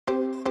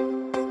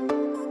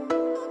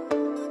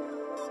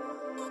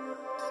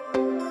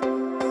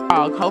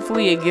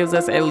Hopefully it gives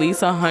us at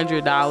least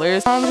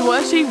 $100.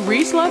 Well, she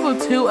reached level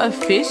 2 of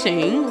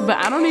fishing, but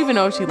I don't even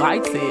know if she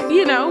likes it.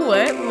 You know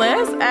what?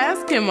 Let's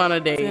ask him on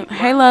a date.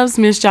 Hey loves,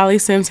 Miss Jolly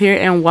Sims here,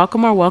 and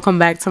welcome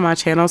back to my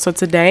channel. So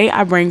today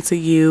I bring to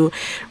you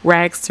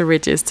Rags to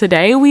Riches.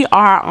 Today we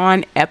are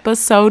on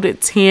episode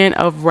 10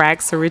 of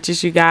Rags to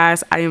Riches, you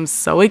guys. I am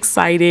so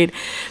excited.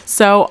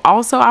 So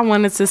also I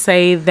wanted to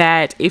say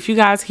that if you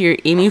guys hear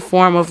any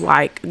form of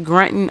like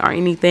grunting or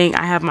anything,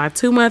 I have my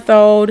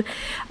 2-month-old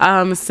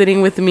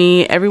sitting with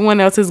me. Everyone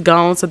else is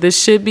gone, so this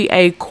should be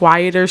a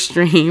quieter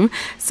stream.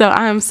 So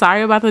I'm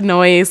sorry about the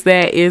noise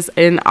that is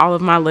in all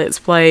of my Let's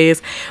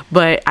Plays,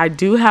 but I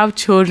do have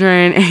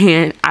children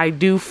and I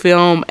do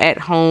film at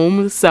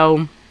home,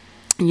 so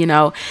you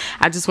know,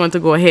 I just want to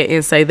go ahead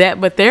and say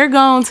that, but they're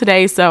gone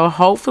today, so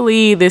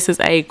hopefully this is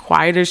a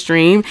quieter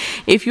stream.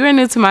 If you're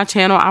new to my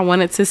channel, I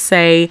wanted to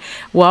say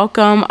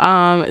welcome.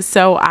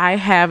 So I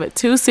have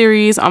 2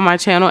 series on my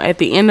channel. At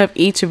the end of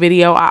each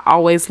video, I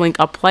always link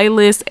a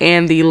playlist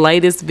and the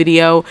latest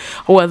video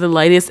or the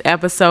latest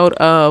episode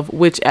of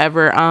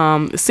whichever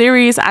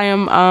series I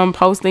am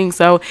posting.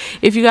 So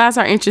if you guys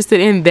are interested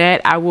in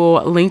that, I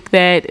will link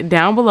that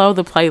down below,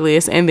 the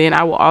playlist, and then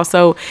I will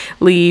also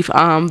leave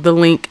the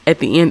link at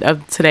the end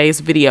of today's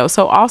video.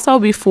 So also,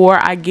 before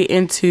I get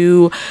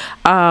into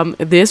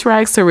this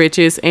Rags to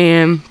Riches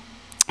and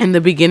in the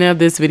beginning of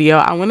this video,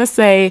 I want to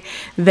say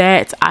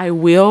that I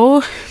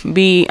will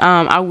be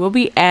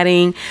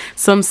adding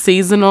some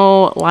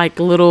seasonal like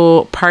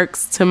little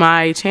perks to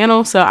my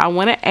channel. So I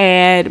want to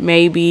add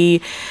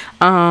maybe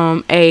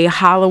a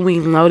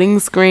Halloween loading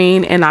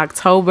screen in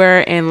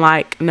October, and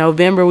like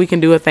November we can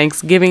do a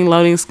Thanksgiving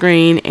loading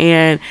screen,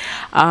 and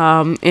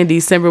in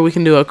December we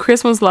can do a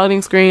Christmas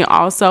loading screen.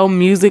 Also,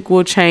 music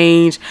will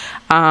change,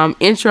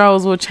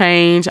 intros will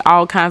change,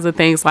 all kinds of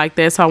things like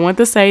that. So I want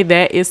to say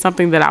that is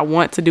something that I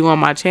want to do on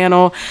my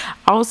channel.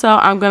 Also,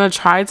 I'm gonna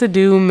try to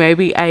do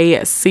maybe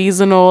a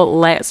seasonal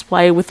Let's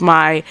Play with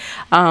my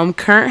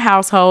current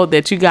household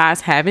that you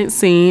guys haven't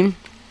seen.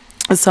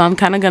 So I'm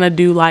kind of gonna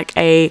do like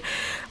a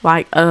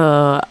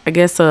I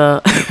guess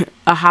a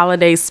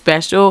holiday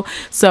special.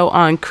 So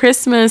on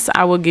Christmas,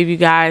 I will give you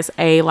guys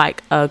a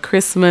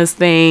Christmas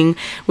thing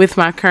with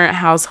my current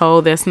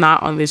household that's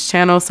not on this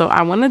channel. So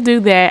I want to do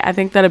that. I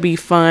think that'll be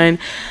fun.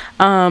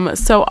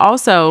 So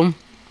also,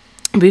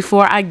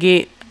 before I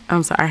get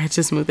I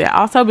just moved that.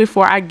 Also,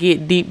 before I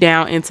get deep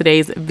down in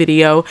today's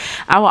video,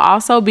 I will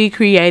also be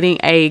creating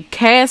a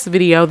cast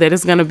video that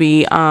is going to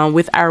be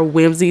with our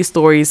Whimsy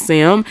Story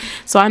sim.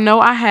 So I know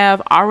I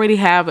already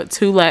have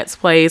 2 Let's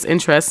Plays,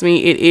 and trust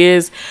me, it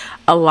is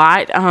a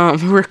lot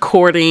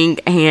recording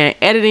and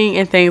editing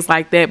and things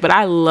like that, but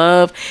I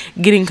love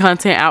getting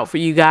content out for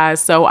you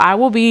guys. So I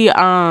will be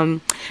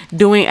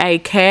doing a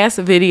cast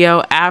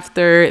video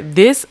after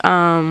this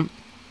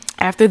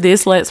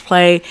Let's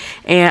Play,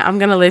 and I'm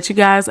gonna let you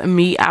guys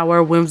meet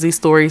our Whimsy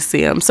Story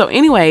sim. So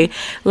anyway,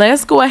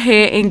 let's go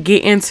ahead and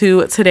get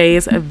into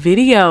today's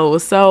video.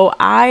 So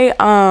I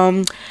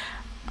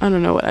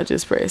don't know what I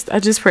just pressed. I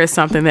just pressed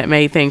something that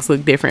made things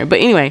look different, but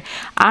anyway,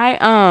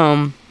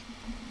 I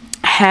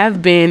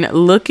have been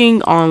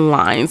looking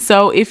online.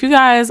 So if you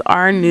guys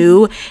are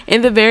new,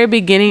 in the very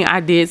beginning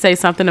I did say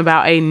something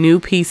about a new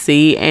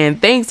PC,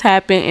 and things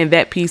happened and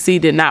that PC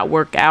did not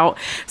work out.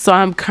 So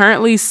I'm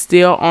currently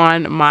still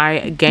on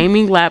my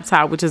gaming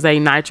laptop, which is a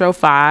Nitro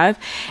 5,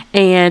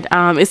 and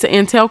it's an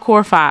Intel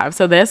Core 5.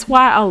 So that's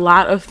why a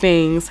lot of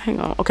things, hang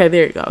on, okay,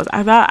 there it goes.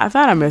 I thought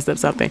I messed up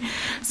something.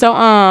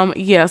 So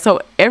yeah,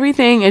 so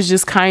everything is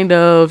just kind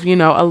of, you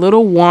know, a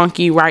little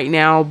wonky right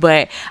now,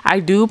 but I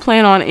do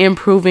plan on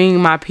improving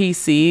my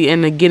PC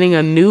and getting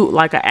a new,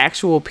 like an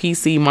actual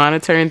PC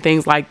monitor and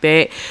things like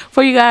that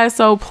for you guys.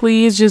 So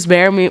please just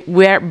bear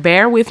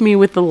with me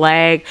with the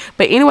lag.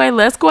 But anyway,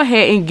 let's go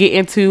ahead and get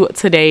into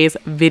today's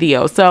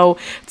video. So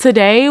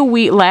today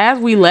we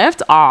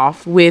left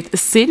off with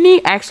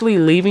Sydney actually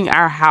leaving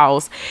our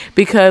house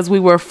because we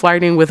were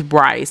flirting with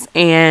Bryce,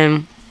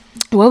 and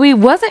well, we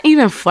wasn't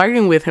even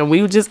flirting with him.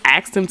 We just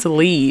asked him to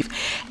leave.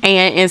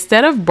 And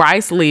instead of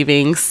Bryce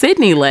leaving,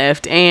 Sydney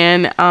left.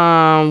 And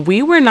I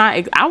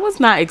was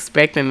not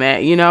expecting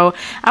that, you know.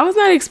 I was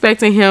not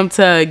expecting him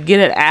to get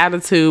an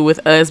attitude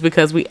with us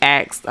because we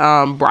asked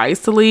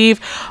Bryce to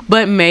leave.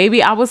 But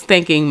maybe I was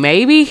thinking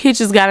maybe he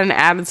just got an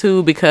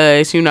attitude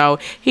because, you know,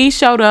 he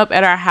showed up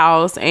at our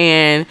house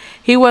and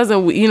he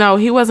wasn't, you know,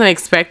 he wasn't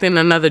expecting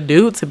another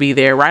dude to be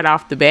there right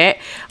off the bat.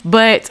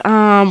 But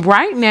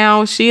right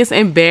now she is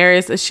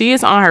embarrassed. She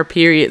is on her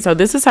period, so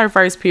this is her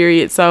first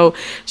period, so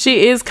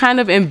she is kind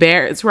of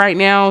embarrassed right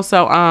now.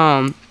 So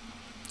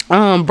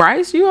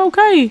Bryce, you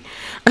okay?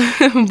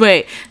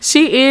 But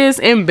she is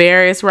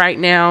embarrassed right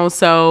now,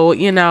 so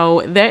you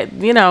know that,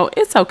 you know,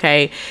 it's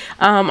okay.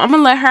 I'm gonna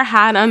let her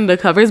hide under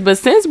the covers. But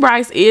since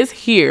Bryce is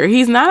here,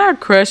 he's not our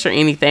crush or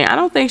anything. I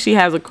don't think she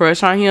has a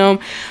crush on him,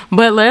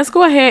 but let's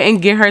go ahead and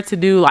get her to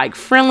do like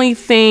friendly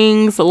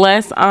things.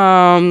 Let's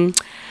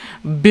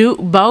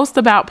boast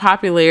about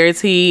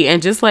popularity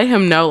and just let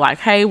him know, like,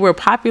 hey, we're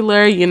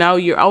popular, you know,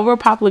 you're over a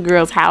popular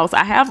girl's house.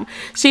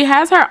 She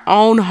has her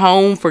own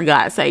home, for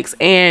God's sakes,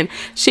 and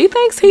she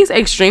thinks he's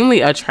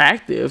extremely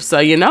attractive. So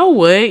you know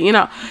what, you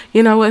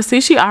know what, see,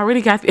 she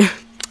already got the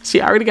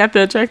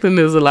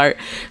attractiveness alert.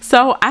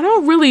 So I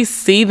don't really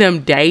see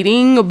them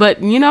dating,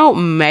 but you know,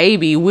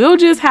 maybe we'll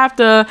just have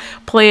to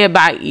play it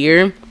by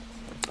ear.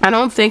 I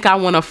don't think I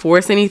want to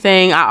force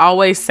anything. I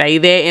always say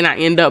that and I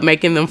end up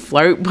making them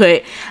flirt,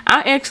 but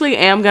I actually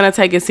am going to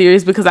take it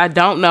serious because I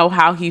don't know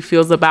how he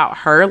feels about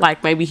her.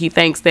 Like maybe he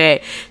thinks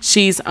that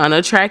she's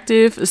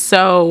unattractive.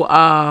 So,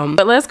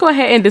 but let's go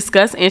ahead and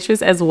discuss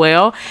interests as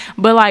well.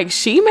 But like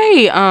she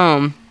may,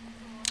 oh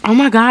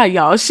my God,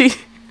 y'all,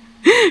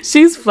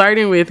 she's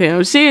flirting with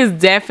him. She is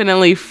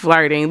definitely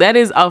flirting. That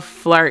is a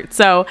flirt.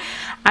 So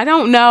I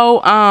don't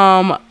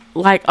know,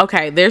 like,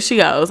 okay, there she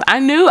goes. I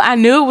knew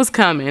it was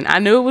coming.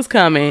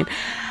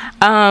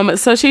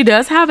 So she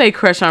does have a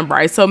crush on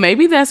Bryce. So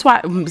maybe that's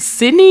why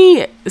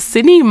Sydney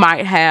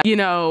might have, you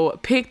know,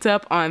 picked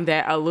up on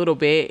that a little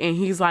bit. And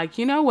he's like,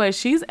 you know what?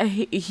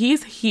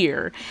 He's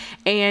here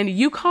and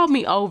you called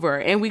me over,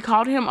 and we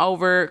called him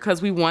over because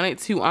we wanted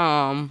to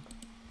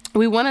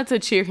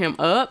cheer him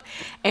up,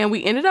 and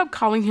we ended up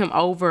calling him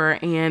over,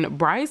 and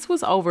Bryce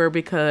was over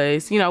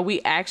because, you know,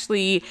 we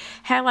actually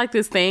had like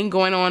this thing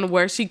going on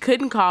where she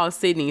couldn't call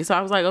Sydney. So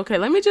I was like, okay,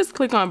 let me just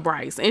click on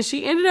Bryce, and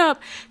she ended up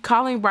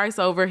calling Bryce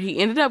over. He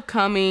ended up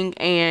coming,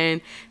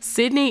 and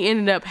Sydney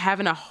ended up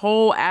having a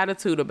whole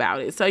attitude about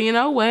it. So you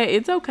know what?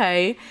 It's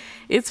okay.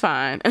 It's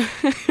fine.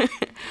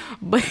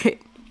 But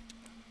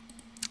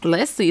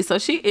let's see. So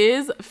she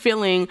is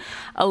feeling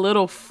a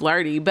little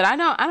flirty, but I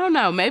don't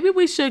know. Maybe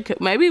we should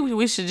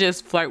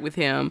just flirt with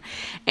him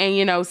and,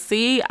 you know,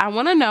 see, I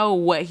want to know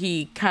what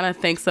he kind of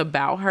thinks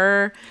about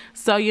her.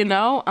 So, you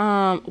know,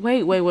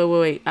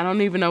 wait. I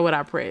don't even know what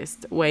I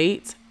pressed.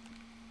 Wait.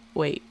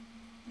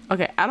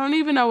 Okay. I don't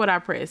even know what I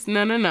pressed.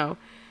 No.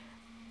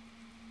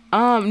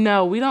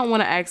 No, we don't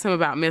want to ask him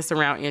about mess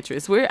around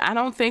interests. I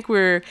don't think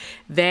we're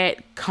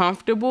that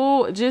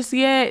comfortable just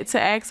yet to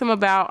ask him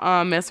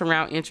about mess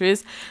around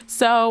interests.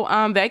 So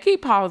they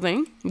keep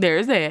pausing.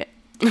 There's that.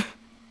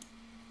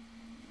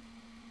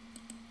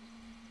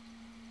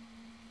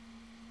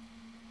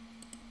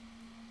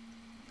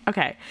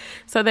 Okay,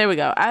 so there we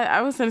go. I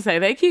was gonna say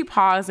they keep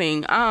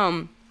pausing.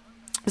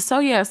 So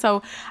yeah,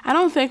 so I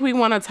don't think we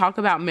want to talk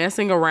about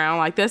messing around.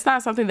 Like that's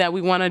not something that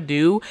we want to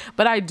do,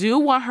 but I do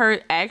want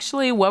her,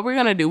 actually what we're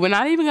going to do, we're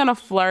not even going to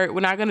flirt. We're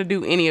not going to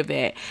do any of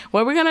that.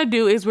 What we're going to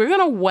do is we're going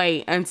to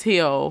wait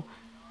until,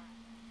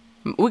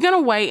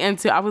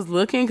 I was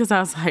looking because I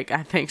was like,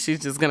 I think she's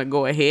just going to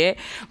go ahead,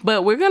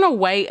 but we're going to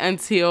wait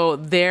until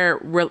their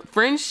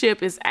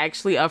friendship is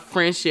actually a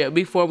friendship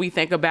before we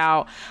think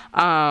about,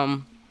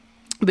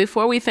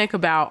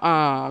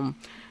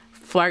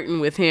 flirting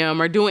with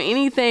him or doing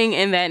anything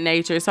in that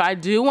nature. So I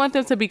do want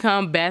them to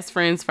become best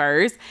friends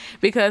first,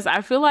 because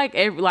I feel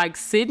like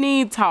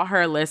Sydney taught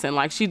her a lesson.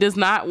 Like she does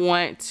not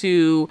want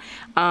to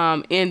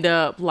end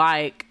up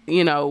like,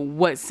 you know,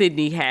 what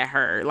Sydney had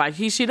her. Like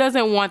she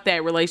doesn't want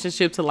that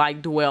relationship to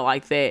like dwell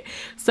like that.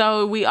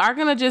 So we are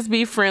gonna just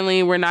be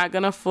friendly. We're not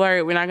gonna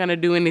flirt. We're not gonna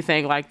do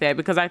anything like that,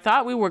 because I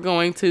thought we were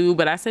going to,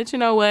 but I said, you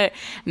know what,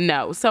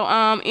 no. So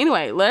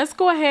anyway, let's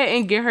go ahead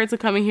and get her to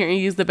come in here and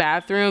use the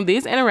bathroom.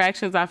 These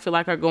interactions I feel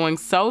like are going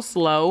so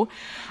slow.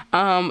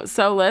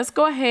 So let's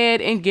go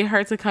ahead and get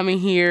her to come in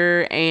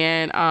here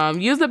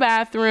and use the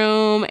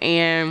bathroom.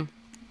 And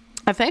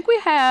I think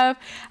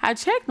I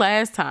checked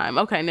last time.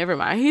 Okay, never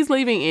mind. He's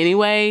leaving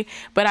anyway,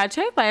 but I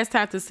checked last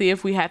time to see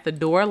if we had the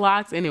door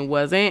locked and it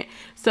wasn't.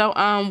 So,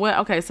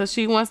 okay, so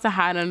she wants to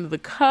hide under the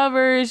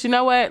covers. You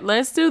know what?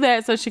 Let's do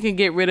that so she can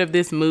get rid of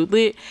this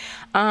moodlet.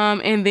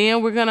 And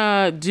then we're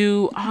gonna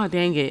do, oh,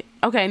 dang it.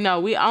 Okay, no,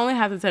 we only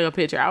have to take a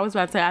picture. I was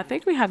about to say, I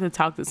think we have to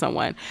talk to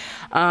someone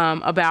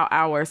about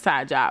our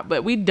side job,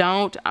 but we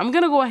don't. I'm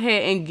going to go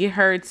ahead and get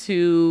her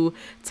to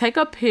take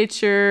a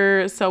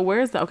picture. So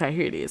okay,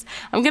 here it is.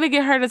 I'm going to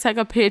get her to take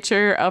a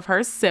picture of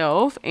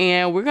herself,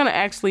 and we're going to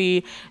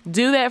actually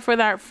do that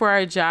for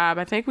our job.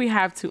 I think we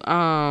have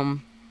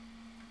to,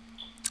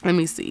 let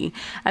me see.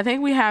 I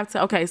think we have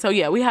to, okay, so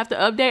yeah, we have to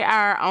update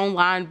our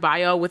online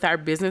bio with our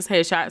business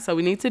headshot. So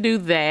we need to do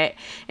that.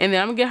 And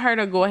then I'm gonna get her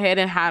to go ahead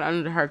and hide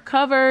under her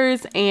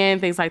covers and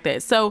things like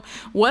that. So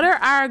what are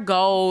our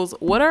goals?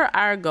 What are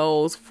our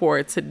goals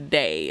for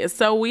today?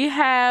 So we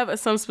have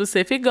some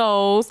specific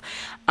goals.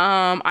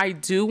 I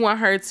do want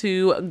her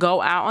to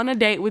go out on a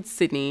date with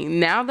Sydney.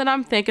 Now that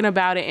I'm thinking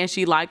about it and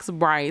she likes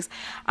Bryce,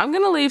 I'm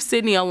going to leave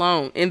Sydney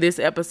alone in this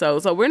episode.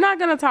 So we're not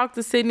going to talk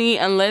to Sydney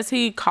unless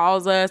he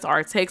calls us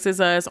or texts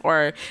us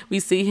or we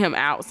see him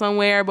out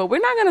somewhere, but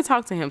we're not going to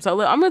talk to him. So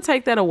look, I'm going to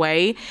take that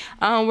away.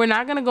 We're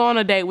not going to go on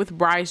a date with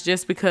Bryce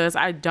just because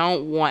I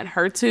don't want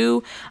her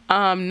to,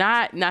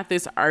 not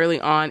this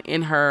early on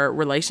in her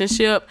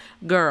relationship.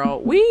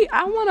 Girl,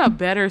 I want a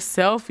better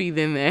selfie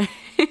than that.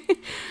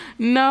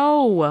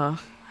 No.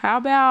 How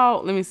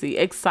about, let me see,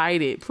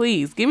 excited.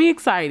 Please, give me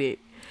excited.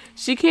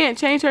 She can't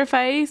change her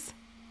face.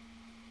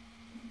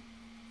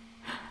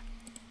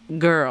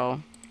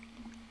 Girl,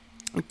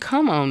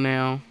 come on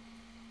now.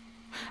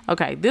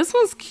 Okay, this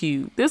one's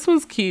cute. This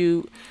one's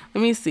cute.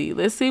 Let me see.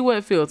 Let's see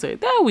what filter.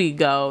 There we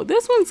go.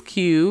 This one's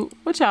cute.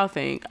 What y'all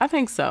think? I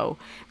think so.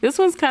 This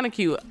one's kind of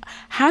cute.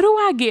 How do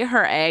I get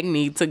her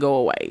acne to go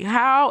away?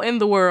 How in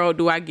the world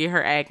do I get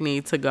her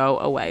acne to go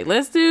away?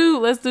 Let's do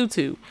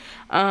 2.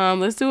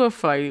 Let's do a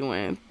flirty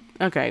one.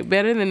 Okay,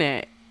 better than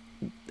that.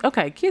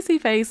 Okay, kissy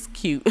face,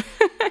 cute.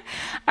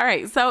 All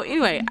right, so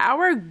anyway,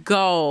 our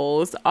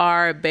goals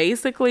are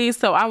basically,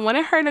 so I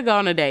wanted her to go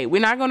on a date.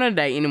 We're not going on a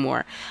date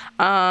anymore.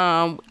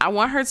 I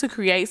want her to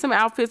create some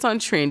outfits on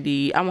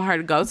Trendy. I want her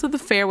to go to the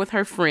fair with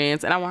her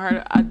friends, and I want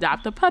her to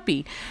adopt a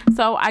puppy.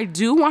 So I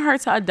do want her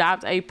to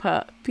adopt a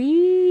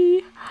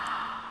puppy.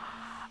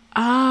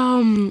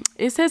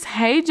 It says,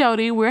 hey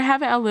Jodie, we're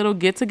having a little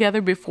get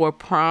together before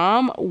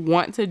prom.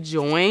 Want to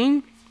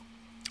join?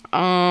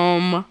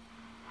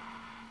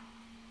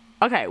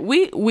 Okay,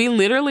 we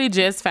literally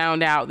just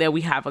found out that we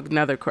have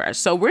another crush.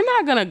 So we're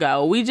not gonna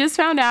go. We just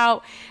found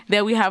out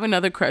that we have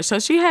another crush. So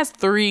she has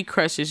 3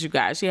 crushes, you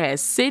guys. She has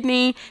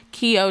Sydney,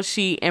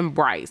 Kiyoshi, and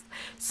Bryce.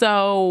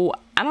 So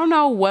I don't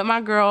know what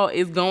my girl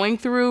is going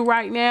through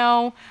right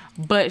now,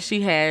 but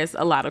she has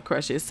a lot of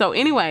crushes. So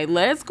anyway,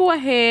 let's go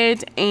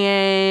ahead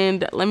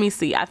and let me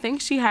see. I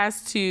think she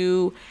has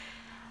to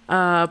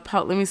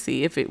let me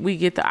see if we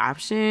get the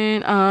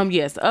option.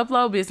 Yes,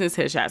 upload business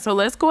headshot. So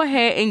let's go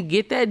ahead and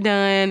get that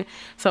done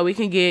so we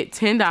can get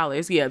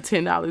 $10. Yeah,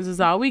 $10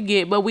 is all we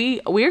get, but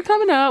we're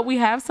coming up. We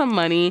have some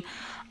money.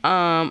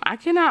 I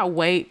cannot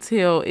wait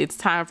till it's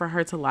time for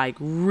her to like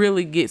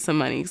really get some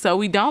money. So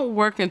we don't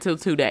work until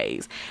 2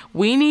 days.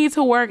 We need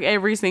to work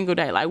every single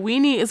day. Like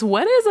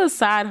what is a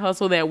side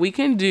hustle that we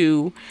can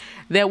do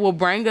that will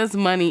bring us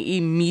money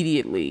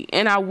immediately?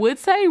 And I would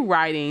say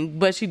writing,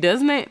 but she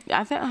doesn't.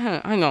 I think,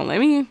 hang on,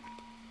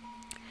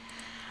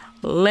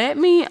 let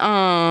me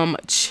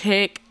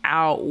check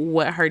out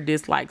what her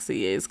dislikes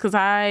is, because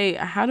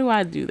how do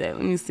I do that?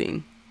 Let me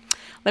see.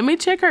 Let me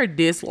check her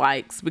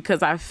dislikes,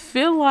 because I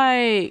feel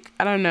like,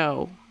 I don't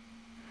know.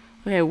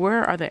 Okay,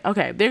 where are they?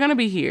 Okay, they're gonna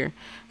be here.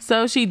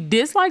 So she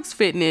dislikes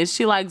fitness.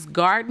 She likes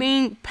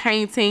gardening,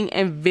 painting,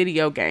 and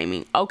video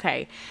gaming.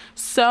 Okay,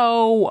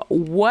 so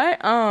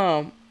what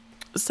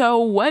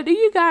do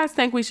you guys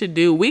think we should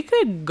do? We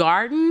could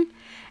garden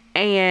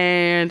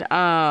and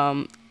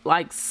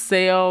like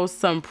sell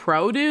some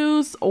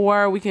produce,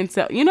 or we can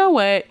sell, you know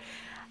what?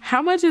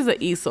 How much is an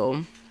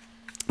easel?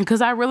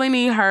 Because I really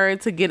need her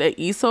to get an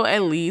easel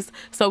at least,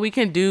 so we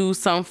can do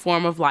some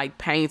form of like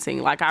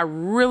painting. Like I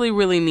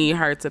really need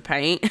her to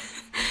paint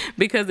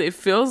because it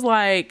feels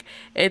like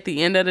at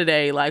the end of the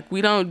day, like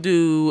we don't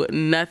do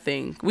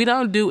nothing. We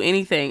don't do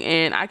anything.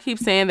 And I keep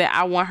saying that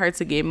I want her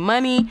to get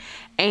money,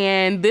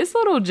 and this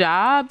little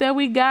job that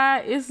we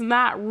got is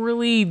not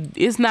really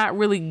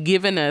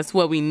giving us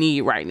what we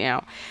need right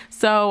now.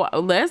 So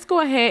let's go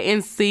ahead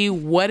and see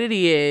what it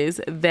is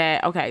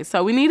that, okay,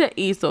 so we need an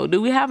easel. Do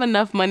we have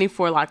enough money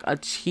for like a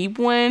cheap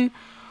one?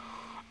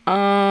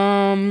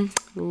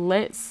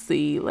 Let's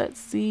see.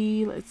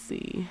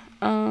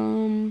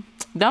 Don't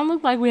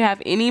look like we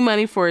have any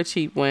money for a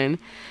cheap one.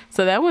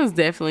 So that one's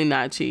definitely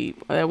not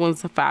cheap. That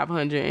one's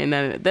 500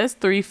 and that's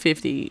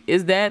 350.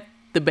 Is that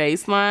the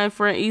baseline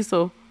for an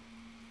easel?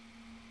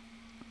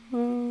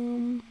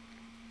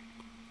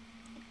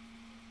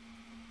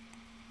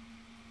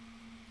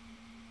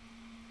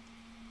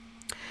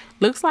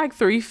 Looks like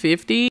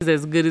 350 is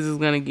as good as it's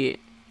gonna get.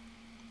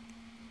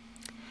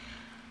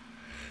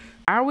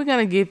 How are we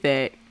gonna get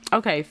that?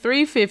 Okay,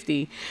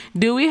 350.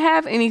 Do we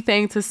have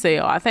anything to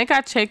sell? I think I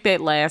checked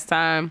that last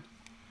time.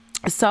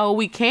 So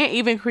we can't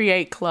even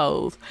create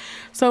clothes.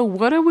 So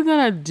what are we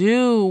gonna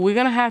do? We're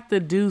gonna have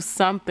to do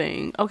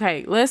something.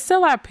 Okay, let's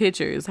sell our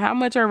pictures. How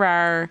much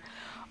are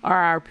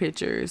our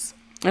pictures?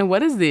 And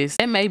what is this?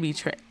 It may be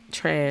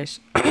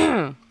trash.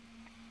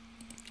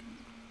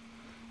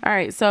 All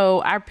right,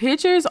 so our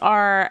pictures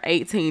are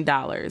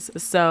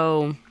 $18.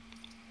 So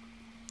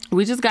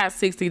we just got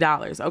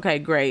 $60. Okay,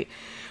 great.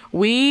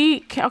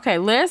 Okay,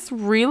 let's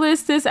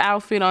relist this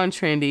outfit on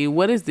Trendy.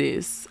 What is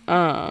this?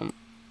 A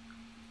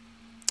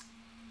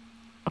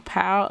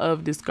pile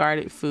of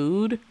discarded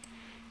food.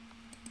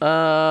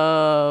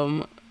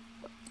 Yeah,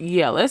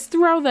 let's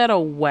throw that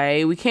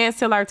away. We can't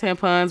sell our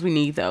tampons. We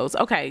need those.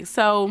 Okay,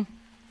 so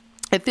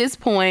at this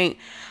point,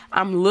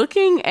 I'm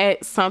looking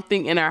at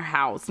something in our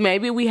house.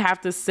 Maybe we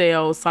have to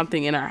sell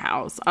something in our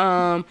house.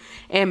 And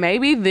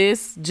maybe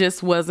this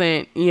just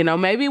wasn't, you know,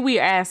 maybe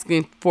we're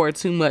asking for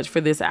too much for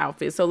this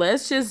outfit. So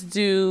let's just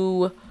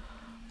do,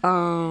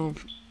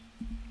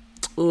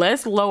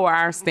 let's lower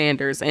our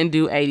standards and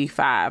do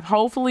 85.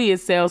 Hopefully it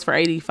sells for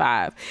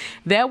 85.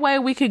 That way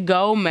we could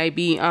go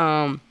maybe,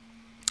 I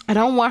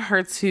don't want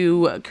her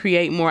to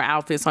create more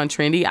outfits on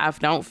Trendy. I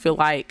don't feel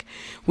like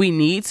we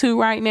need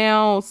to right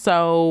now.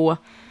 So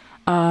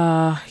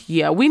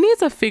Yeah, we need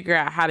to figure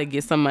out how to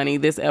get some money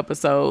this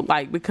episode,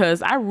 like,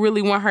 because I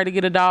really want her to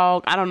get a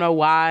dog. I don't know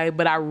why,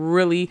 but I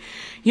really,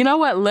 you know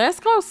what, let's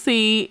go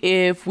see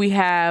if we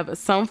have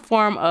some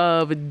form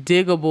of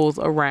diggables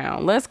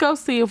around. Let's go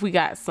see if we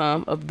got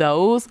some of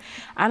those.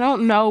 I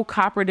don't know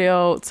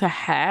Copperdale to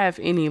have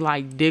any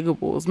like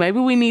diggables. Maybe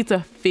we need to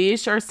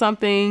fish or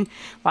something.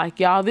 Like,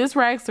 y'all, this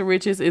rags to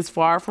riches is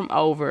far from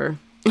over.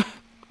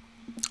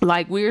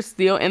 Like, we're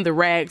still in the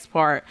rags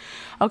part.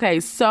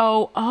 Okay,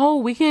 so,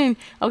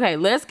 okay,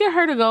 let's get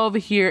her to go over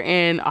here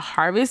and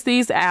harvest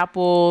these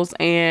apples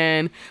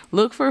and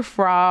look for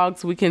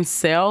frogs. We can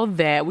sell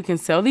that. We can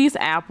sell these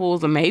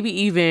apples, and maybe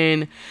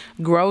even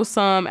grow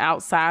some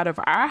outside of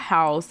our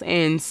house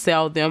and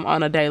sell them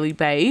on a daily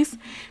basis,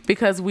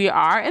 because we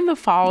are in the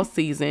fall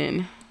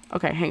season.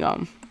 Okay, hang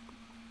on.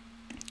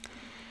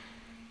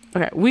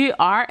 Okay, we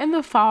are in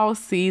the fall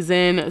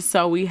season,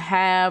 so we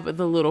have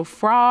the little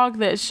frog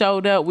that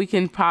showed up. We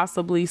can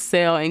possibly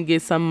sell and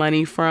get some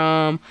money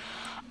from.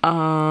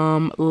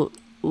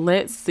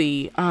 Let's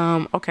see.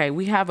 Okay,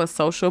 we have a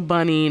social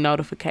bunny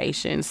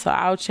notification, so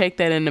I'll check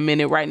that in a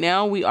minute. Right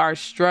now, we are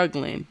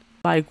struggling.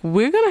 Like,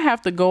 we're gonna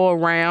have to go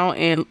around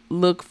and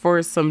look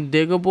for some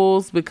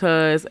diggables,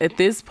 because at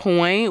this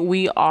point,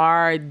 we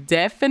are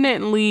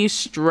definitely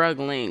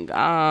struggling.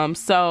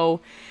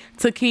 So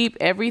to keep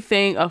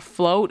everything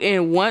afloat,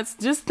 and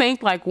just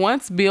think like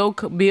once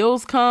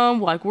bills come,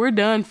 like, we're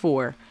done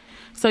for.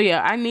 So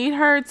yeah, I need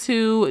her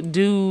to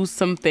do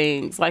some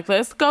things. Like,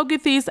 let's go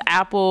get these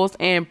apples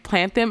and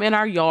plant them in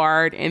our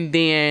yard, and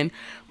then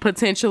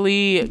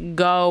potentially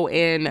go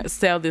and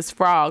sell this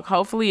frog.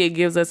 Hopefully it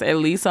gives us at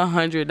least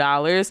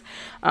 $100.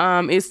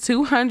 It's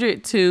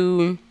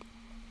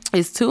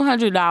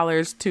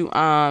 $200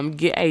 to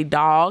get a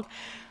dog.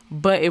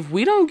 But if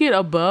we don't get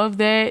above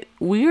that,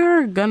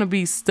 we're gonna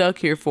be stuck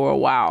here for a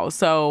while.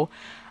 So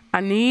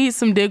I need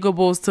some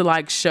diggables to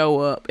like show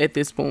up at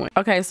this point.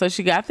 Okay, so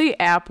she got the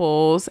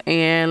apples,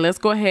 and let's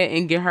go ahead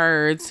and get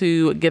her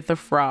to get the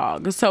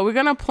frog. So we're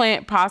gonna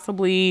plant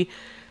possibly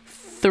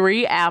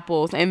 3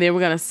 apples, and then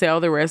we're gonna sell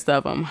the rest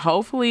of them.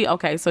 Hopefully,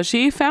 okay, so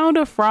she found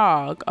a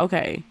frog.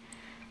 Okay,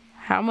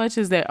 how much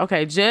is that?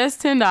 Okay,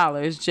 just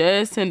 $10,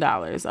 just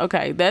 $10.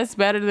 Okay, that's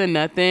better than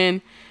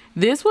nothing.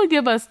 This would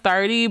give us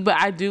 30,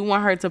 but I do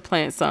want her to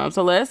plant some.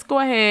 So let's go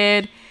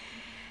ahead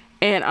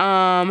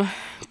and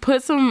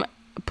put some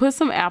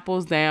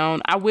apples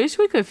down. I wish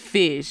we could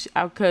fish,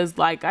 because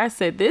like I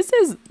said, this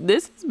has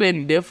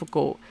been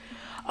difficult.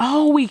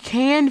 Oh, we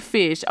can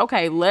fish.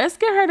 Okay, let's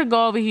get her to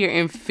go over here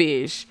and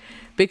fish,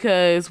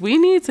 because we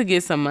need to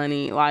get some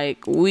money.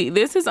 Like,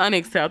 this is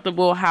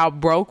unacceptable how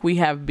broke we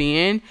have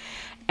been.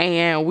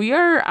 And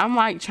I'm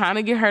like trying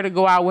to get her to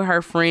go out with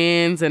her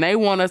friends, and they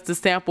want us to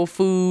sample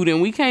food,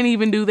 and we can't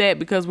even do that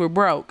because we're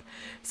broke.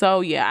 So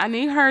yeah, I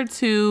need her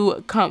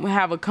to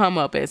have a come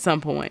up at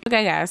some point.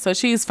 Okay guys, so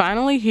she's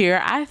finally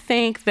here. I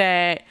think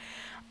that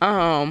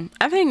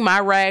my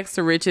rags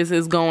to riches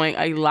is going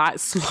a lot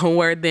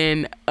slower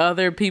than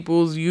other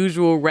people's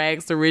usual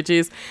rags to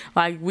riches.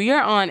 Like, we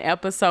are on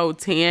episode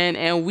 10,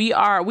 and we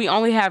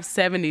only have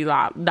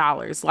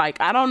 $70.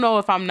 Like, I don't know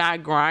if I'm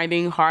not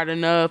grinding hard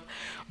enough,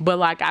 but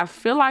like, I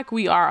feel like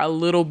we are a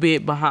little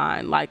bit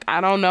behind. Like,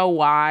 I don't know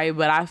why,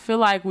 but I feel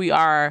like we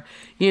are,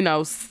 you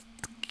know,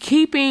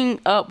 keeping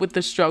up with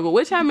the struggle,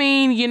 which, I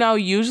mean, you know,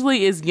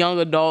 usually is young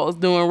adults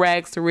doing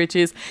rags to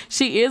riches.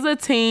 She is a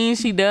teen.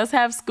 She does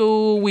have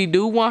school. We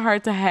do want her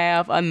to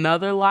have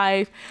another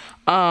life.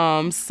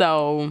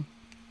 So,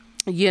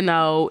 you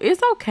know,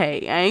 it's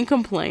okay. I ain't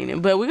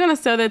complaining, but we're going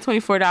to sell that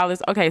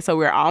 $24. Okay. So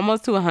we're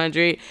almost to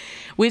 100,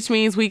 which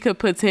means we could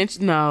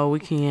potentially, no, we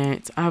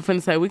can't. I'm going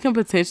to say we can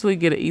potentially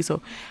get an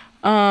easel.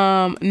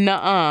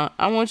 Nuh-uh.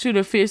 I want you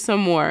to fish some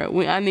more.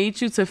 I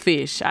need you to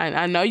fish.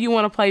 I know you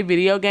want to play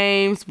video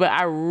games, but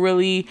I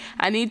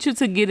need you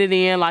to get it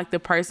in like the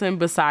person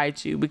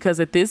beside you, because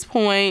at this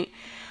point,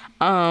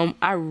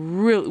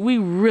 we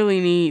really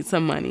need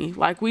some money.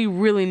 Like, we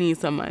really need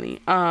some money.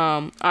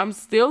 I'm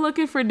still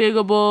looking for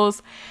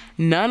diggables.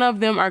 None of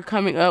them are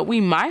coming up. We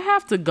might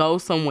have to go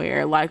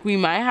somewhere. Like, we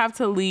might have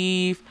to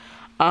leave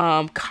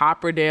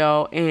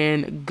Copperdale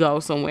and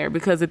go somewhere,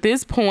 because at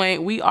this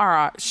point we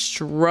are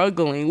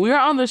struggling. We are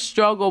on the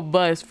struggle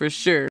bus for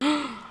sure.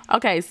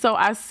 Okay, so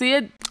I see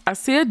a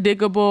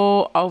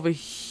diggable over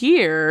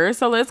here,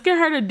 so let's get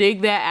her to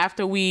dig that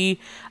after we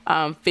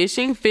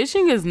fishing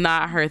is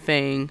not her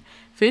thing.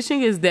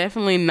 Fishing is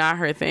definitely not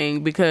her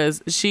thing,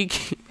 because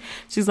she's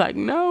like,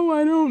 no,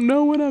 I don't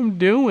know what I'm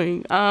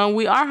doing.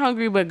 We are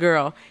hungry, but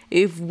girl,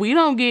 if we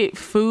don't get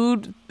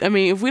food,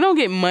 if we don't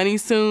get money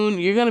soon,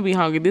 you're gonna be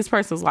hungry. This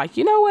person's like,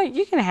 you know what,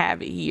 you can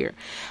have it here.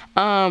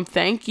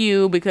 Thank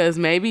you, because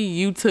maybe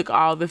you took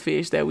all the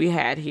fish that we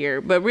had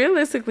here. But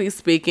realistically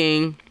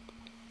speaking,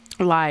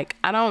 like,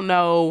 I don't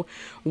know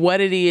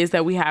what it is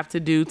that we have to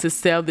do to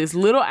sell this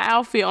little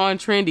outfit on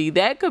Trendy.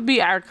 That could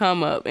be our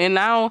come up. And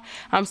now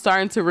I'm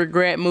starting to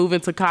regret moving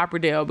to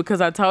Copperdale,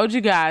 because I told you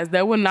guys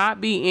there will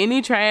not be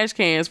any trash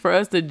cans for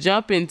us to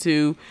jump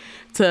into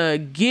to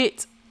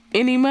get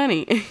any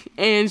money.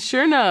 And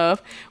sure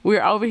enough,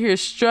 we're over here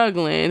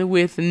struggling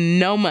with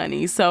no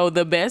money. So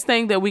the best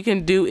thing that we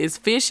can do is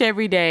fish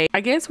every day.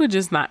 I guess we're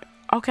just not,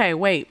 okay,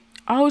 wait.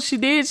 Oh, she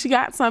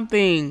got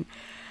something.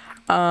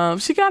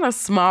 She got a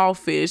small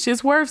fish.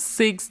 It's worth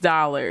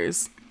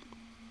 $6.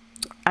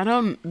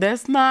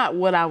 That's not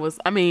what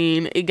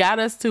it got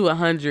us to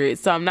 100,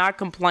 so I'm not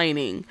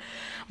complaining.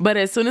 But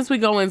as soon as we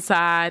go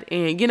inside,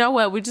 and you know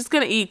what, we're just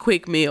gonna eat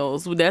quick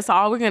meals. That's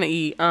all we're gonna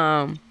eat.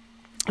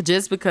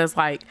 Just because,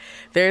 like,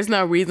 there's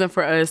no reason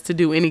for us to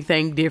do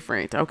anything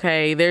different.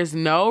 Okay, there's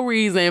no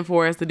reason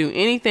for us to do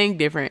anything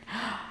different.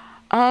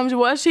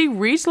 Well, she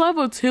reached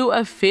level 2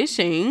 of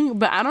fishing,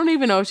 but I don't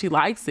even know if she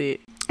likes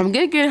it. I'm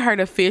gonna get her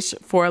to fish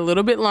for a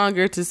little bit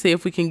longer to see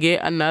if we can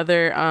get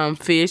another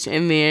fish,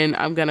 and then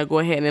I'm gonna go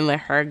ahead and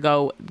let her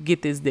go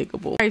get this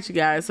diggable. All right, you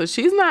guys, so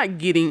she's not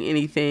getting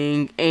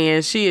anything,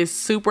 and she is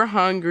super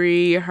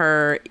hungry.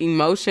 Her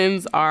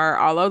emotions are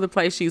all over the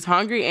place. She's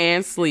hungry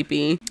and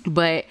sleepy,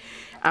 but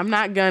I'm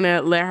not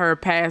gonna let her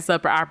pass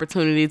up her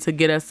opportunity to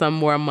get us some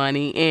more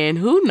money. And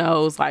who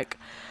knows, like,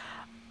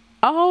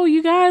 oh,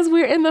 you guys,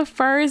 we're in the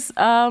first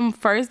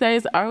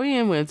days. Are we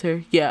in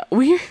winter? Yeah,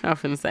 we're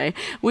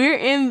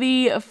in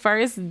the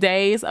first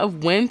days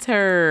of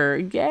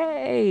winter.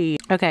 Yay.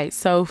 Okay,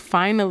 so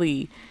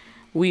finally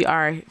we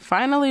are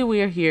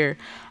here.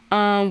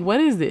 What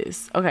is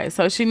this? Okay,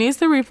 so she needs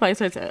to replace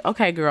her.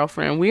 Okay,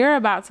 girlfriend, we are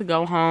about to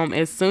go home.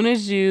 As soon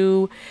as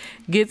you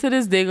get to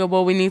this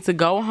diggable, we need to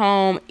go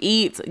home,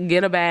 eat,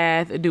 get a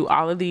bath, do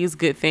all of these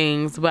good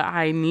things. But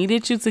I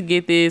needed you to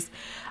get this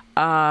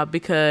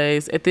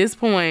because at this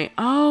point,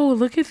 oh,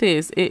 look at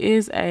this. It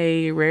is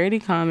a rarity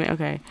comment.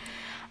 Okay.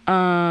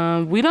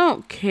 We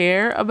don't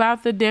care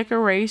about the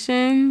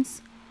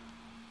decorations.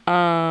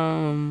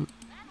 I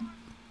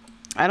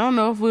don't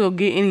know if we'll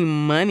get any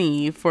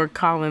money for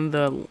calling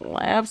the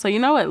lab. So you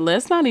know what?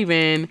 Let's not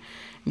even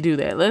do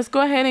that. Let's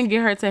go ahead and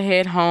get her to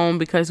head home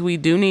because we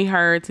do need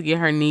her to get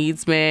her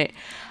needs met.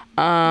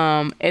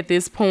 At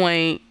this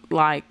point,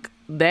 like,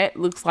 that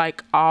looks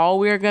like all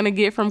we're gonna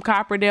get from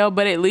Copperdale,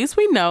 but at least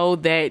we know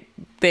that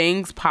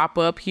things pop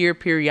up here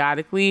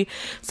periodically,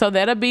 so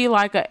that'll be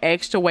like an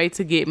extra way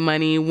to get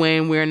money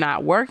when we're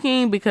not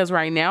working, because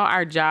right now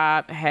our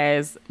job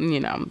has, you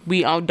know,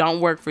 we don't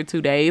work for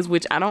 2 days,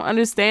 which I don't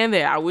understand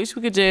that. I wish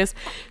we could just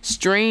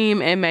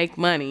stream and make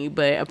money,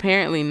 but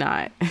apparently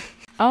not.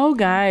 Oh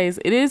guys,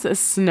 it is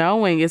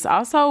snowing. It's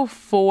also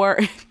 4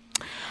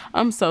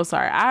 I'm so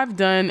sorry. I've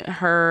done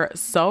her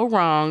so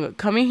wrong.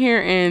 Coming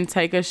here and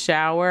take a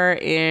shower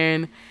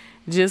and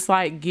just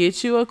like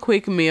get you a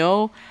quick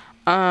meal.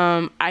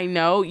 I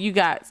know you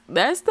guys,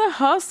 that's the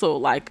hustle.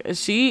 Like,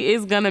 she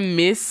is gonna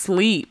miss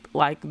sleep.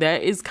 Like,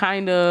 that is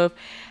kind of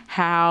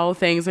how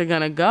things are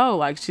gonna go.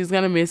 Like, she's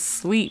gonna miss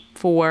sleep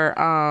for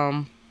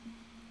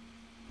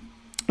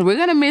we're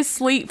gonna miss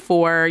sleep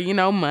for, you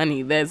know,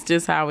 money. That's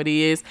just how it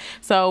is.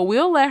 So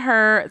we'll let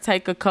her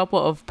take a couple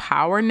of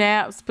power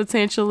naps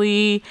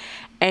potentially,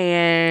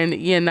 and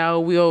you know,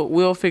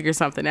 we'll figure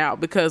something out,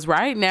 because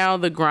right now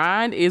the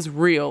grind is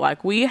real.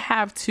 Like, we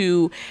have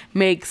to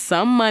make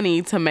some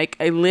money to make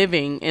a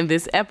living in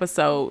this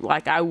episode.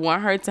 Like, I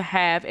want her to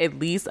have at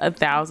least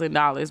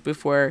 $1,000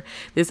 before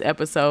this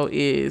episode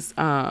is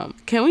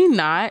can we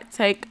not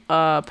take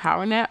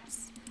power naps?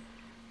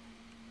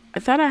 I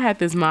thought I had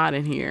this mod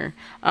in here.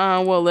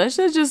 Well, let's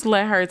just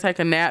let her take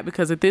a nap,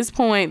 because at this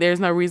point,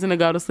 there's no reason to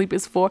go to sleep.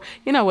 It's 4.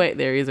 You know what?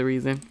 There is a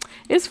reason.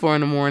 It's 4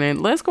 in the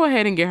morning. Let's go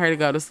ahead and get her to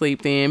go to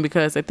sleep then,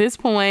 because at this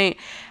point,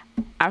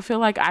 I feel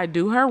like I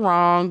do her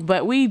wrong,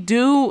 but we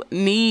do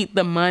need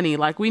the money.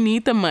 Like, we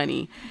need the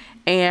money.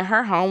 And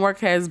her homework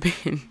has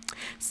been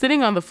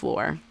sitting on the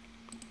floor.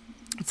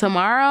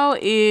 Tomorrow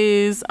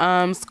is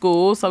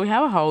school, so we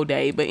have a whole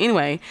day. But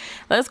anyway,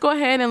 let's go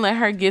ahead and let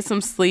her get some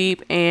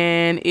sleep.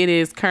 And it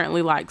is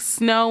currently like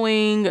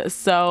snowing,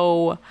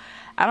 so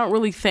I don't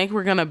really think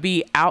we're gonna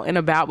be out and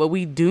about, but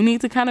we do need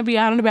to kind of be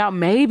out and about.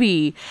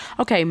 Maybe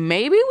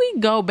we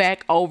go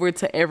back over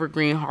to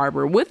Evergreen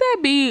Harbor. Would that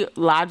be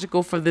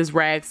logical for this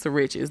rags to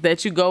riches,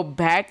 that you go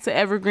back to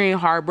Evergreen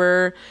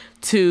Harbor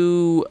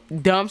to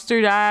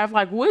dumpster dive?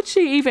 Like, would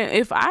she even,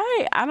 if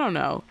I don't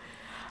know.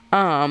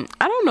 I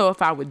don't know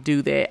if I would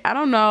do that. I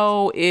don't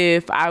know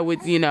if I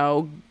would, you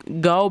know,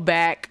 go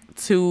back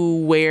to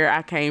where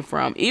I came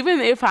from. Even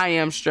if I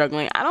am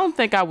struggling, I don't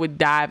think I would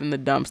dive in the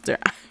dumpster.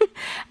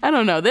 I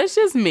don't know. That's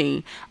just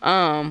me.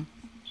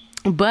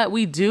 But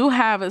we do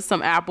have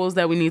some apples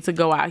that we need to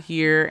go out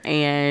here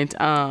and,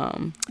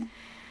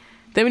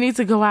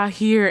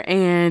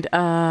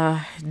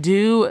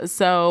 do,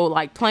 so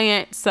like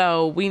plant.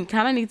 So we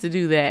kind of need to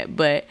do that.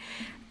 But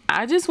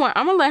I'm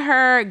gonna let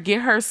her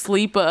get her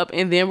sleep up,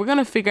 and then we're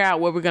gonna figure out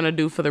what we're gonna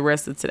do for the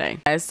rest of today.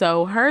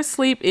 So her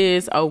sleep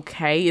is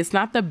okay. It's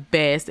not the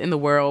best in the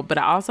world, but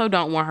I also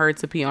don't want her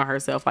to pee on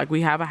herself. Like,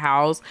 we have a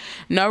house,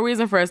 no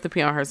reason for us to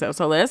pee on herself.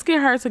 So let's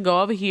get her to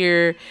go over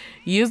here,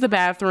 use the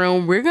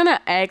bathroom. We're gonna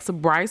ask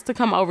Bryce to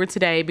come over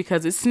today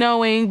because it's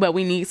snowing, but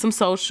we need some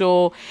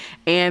social.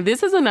 And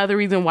this is another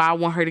reason why I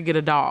want her to get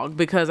a dog,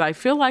 because I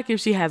feel like if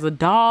she has a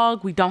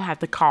dog, we don't have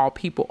to call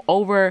people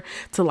over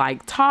to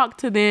like talk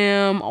to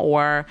them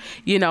or,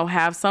 you know,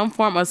 have some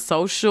form of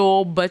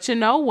social. But you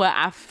know what?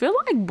 I feel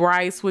like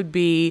Bryce would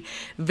be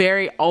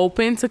very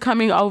open to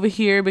coming over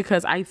here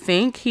because I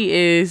think he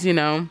is, you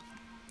know,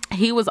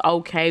 he was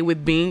okay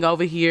with being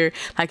over here.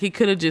 Like, he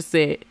could have just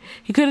said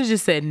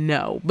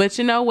no, but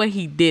you know what,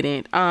 he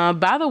didn't.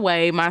 By the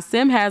way, my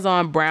sim has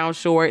on brown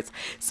shorts,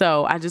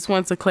 so I just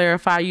want to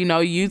clarify, you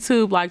know,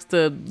 YouTube likes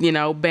to, you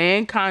know,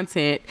 ban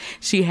content.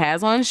 She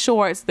has on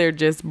shorts, they're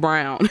just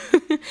brown.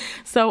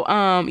 So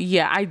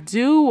yeah, I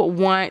do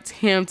want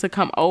him to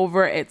come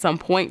over at some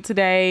point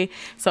today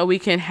so we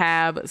can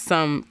have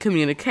some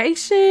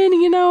communication,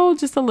 you know,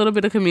 just a little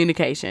bit of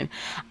communication.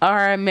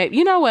 Or maybe,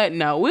 you know what,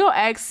 no, we'll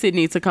ask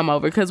Sydney to come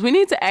over because we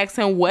need to ask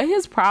him what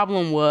his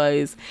problem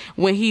was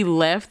when he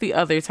left the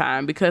other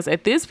time, because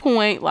at this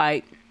point,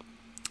 like,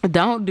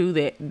 don't do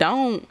that.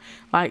 Don't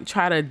like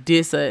try to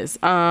diss us.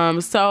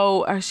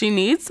 So she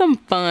needs some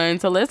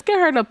fun, so let's get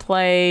her to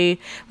play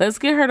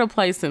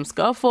some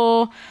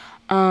Scuffle.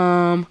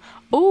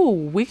 Oh,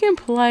 we can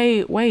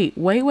play, wait,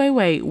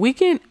 we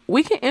can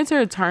enter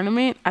a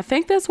tournament. I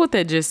think that's what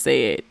that just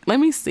said. Let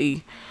me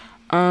see.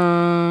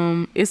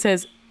 It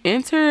says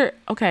enter.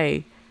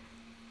 Okay.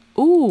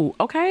 Ooh,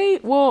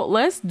 okay, well,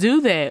 let's do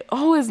that.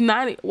 Oh, it's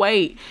not,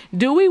 wait,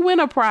 do we win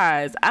a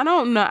prize? I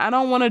don't know. I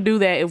don't want to do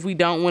that if we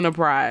don't win a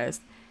prize.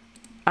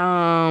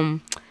 I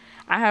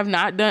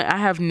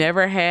have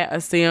never had a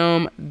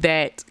sim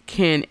that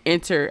can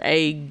enter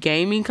a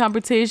gaming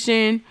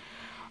competition,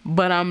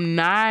 but I'm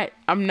not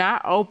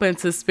open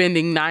to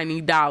spending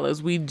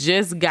 $90. We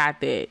just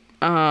got that.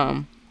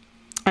 I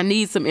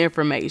need some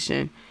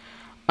information.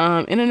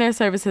 Internet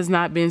service has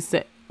not been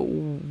set.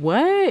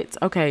 What?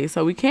 Okay,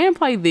 so we can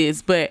play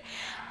this, but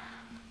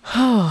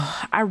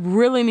I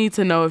really need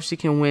to know if she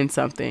can win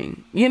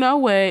something. You know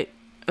what?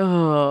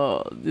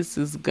 Oh, this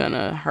is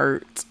gonna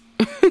hurt.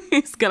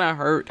 It's gonna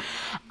hurt.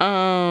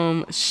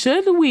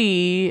 Should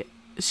we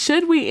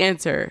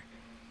enter?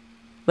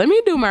 Let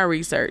me do my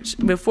research.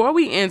 Before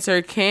we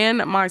enter,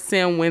 can my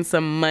sim win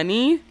some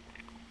money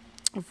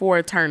for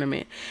a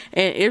tournament?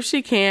 And if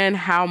she can,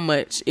 how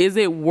much is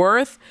it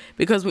worth?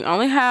 Because we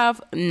only have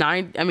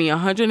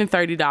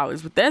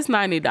 $130, but that's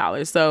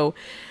 $90. So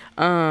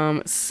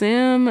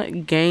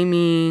sim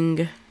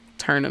gaming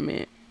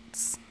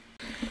tournaments.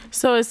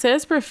 So it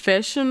says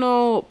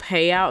professional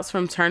payouts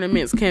from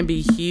tournaments can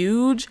be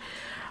huge,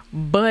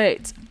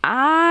 but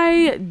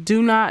I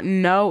do not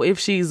know if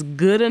she's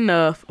good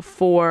enough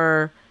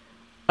for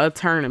a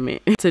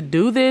tournament to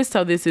do this.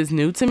 So this is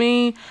new to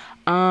me.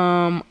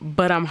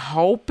 But I'm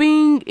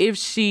hoping if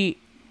she,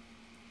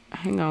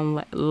 hang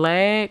on,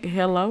 lag,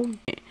 hello.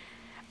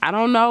 I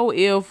don't know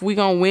if we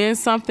gonna win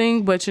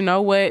something, but you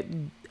know what?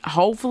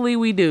 Hopefully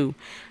we do.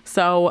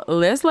 So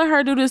let's let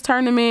her do this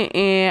tournament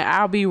and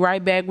I'll be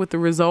right back with the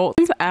results.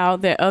 It turns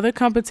out that other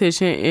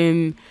competition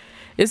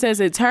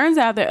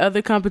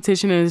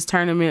in this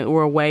tournament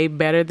were way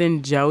better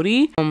than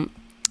Jodie.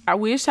 I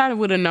wish I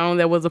would have known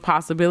that was a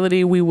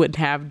possibility. We would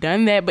have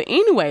done that. But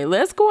anyway,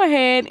 let's go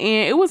ahead,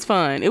 and it was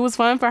fun. It was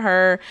fun for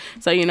her.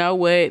 So you know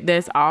what?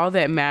 That's all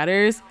that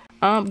matters.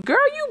 Girl,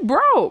 you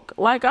broke.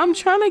 Like, I'm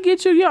trying to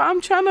get you,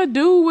 I'm trying to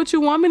do what you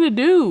want me to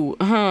do.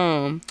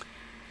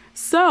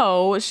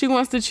 So she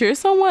wants to cheer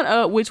someone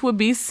up, which would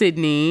be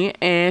Sydney,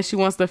 and she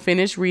wants to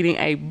finish reading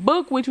a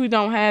book, which we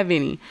don't have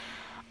any.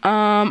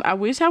 I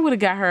wish I would have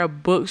got her a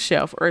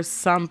bookshelf or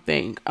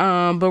something.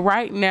 But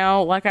right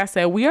now, like I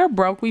said, we are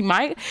broke. We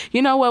might,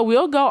 you know what,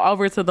 we'll go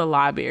over to the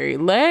library.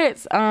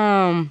 Let's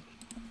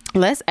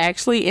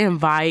actually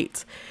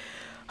invite,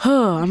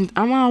 I'm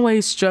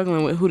always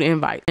struggling with who to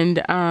invite.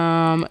 And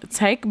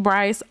take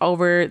Bryce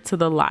over to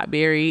the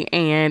library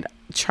and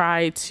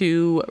try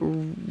to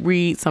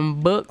read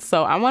some books.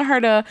 So I want her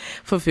to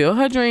fulfill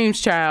her dreams,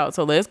 child.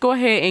 So let's go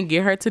ahead and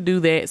get her to do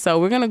that. So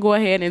we're gonna go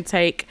ahead and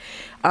take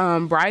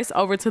Bryce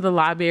over to the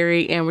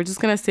library, and we're just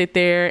gonna sit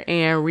there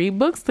and read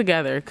books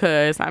together,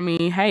 because I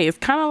mean, hey, it's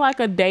kind of like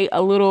a date,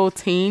 a little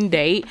teen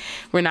date.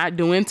 We're not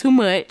doing too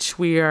much,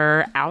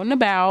 we're out and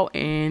about,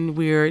 and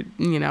we're,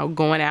 you know,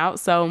 going out.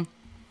 So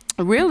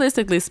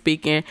realistically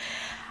speaking,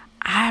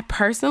 I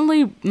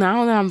personally,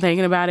 now that I'm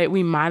thinking about it,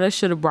 we might have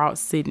should have brought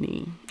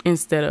Sydney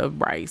instead of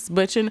Bryce.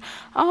 But you know,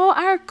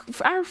 our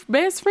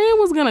best friend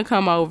was gonna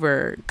come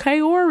over.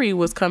 Kaori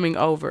was coming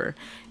over.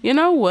 You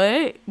know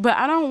what? But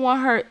I don't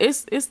want her.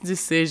 It's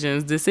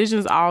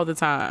decisions all the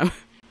time.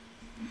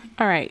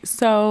 All right,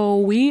 so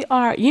we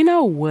are. You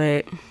know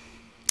what?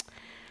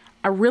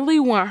 I really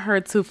want her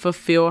to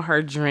fulfill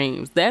her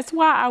dreams. That's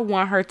why I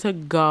want her to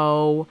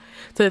go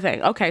to the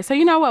thing. Okay, so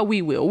you know what?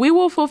 We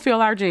will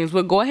fulfill our dreams.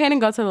 We'll go ahead and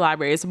go to the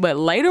libraries. But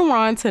later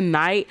on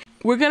tonight,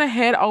 we're gonna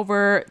head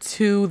over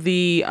to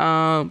the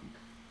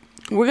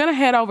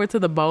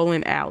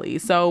bowling alley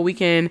so we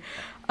can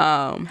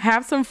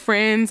have some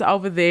friends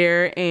over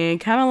there and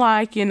kind of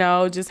like, you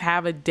know, just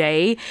have a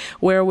day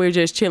where we're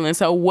just chilling.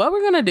 So what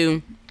we're gonna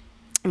do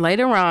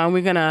later on,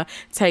 we're gonna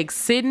take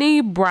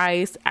Sydney,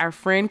 Bryce, our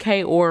friend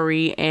Kay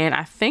Ori, and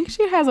I think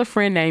she has a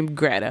friend named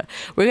Greta.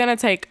 We're gonna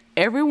take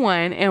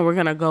everyone and we're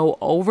gonna go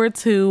over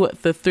to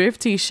the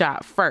thrifty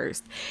shop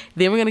first.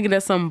 Then we're gonna get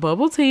us some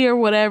bubble tea or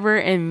whatever,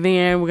 and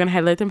then we're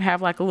gonna let them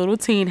have like a little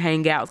teen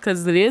hangout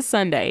because it is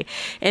Sunday.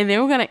 And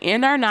then we're gonna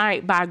end our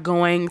night by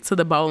going to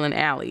the bowling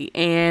alley.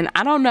 And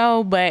I don't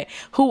know, but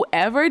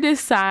whoever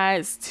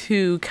decides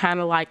to kind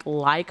of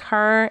like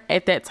her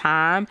at that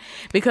time,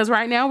 because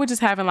right now we're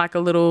just having like a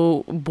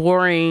little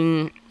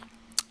boring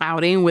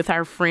outing with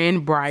our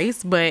friend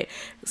Bryce, but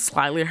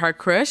slightly her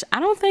crush. I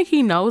don't think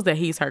he knows that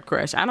he's her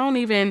crush. I don't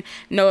even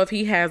know if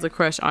he has a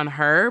crush on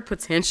her,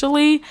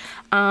 potentially,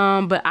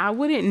 but I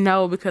wouldn't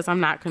know because I'm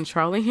not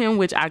controlling him,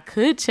 which I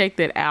could check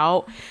that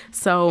out.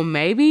 So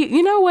maybe,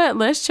 you know what,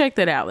 let's check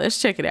that out.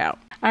 Let's check it out.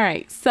 All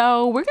right,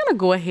 so we're gonna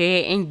go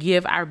ahead and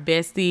give our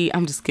bestie,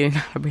 I'm just kidding,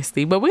 not our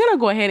bestie, but we're gonna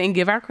go ahead and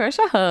give our crush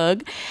a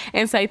hug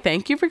and say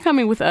thank you for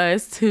coming with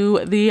us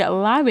to the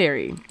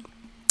library.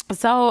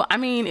 So, I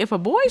mean, if a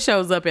boy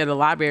shows up at a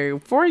library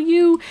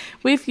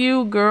with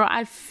you, girl,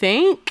 I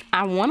think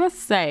I want to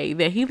say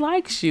that he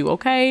likes you,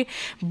 okay?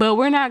 But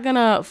we're not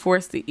gonna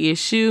force the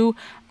issue.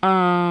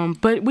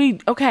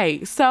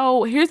 Okay,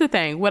 so here's the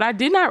thing.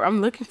 I'm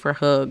looking for a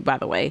hug, by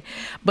the way,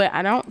 but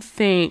I don't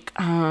think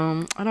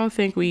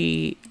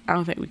we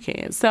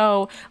can.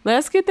 So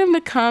let's get them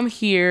to come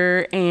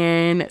here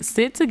and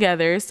sit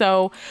together.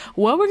 So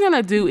what we're going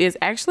to do is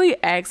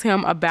actually ask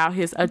him about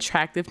his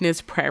attractiveness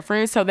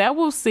preference. So that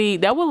will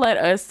let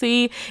us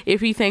see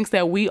if he thinks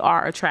that we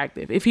are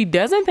attractive. If he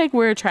doesn't think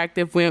we're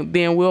attractive,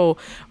 then we'll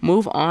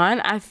move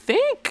on.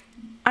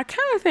 I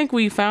kind of think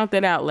we found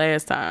that out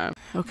last time.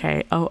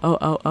 Okay.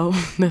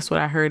 Oh. That's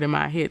what I heard in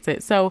my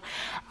headset. So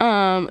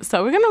we're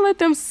going to let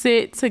them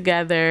sit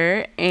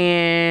together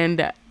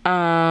and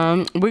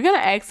we're going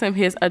to ask him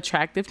his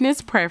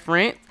attractiveness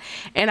preference.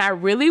 And I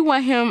really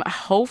want him,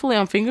 hopefully,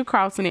 I'm finger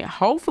crossing it.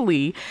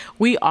 Hopefully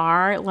we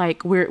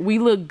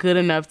look good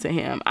enough to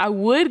him. I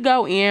would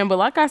go in, but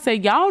like I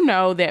said, y'all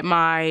know that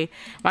my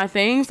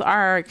things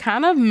are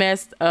kind of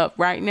messed up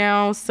right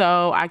now.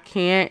 So I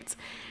can't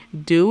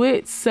do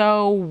it.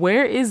 So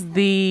where is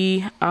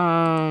the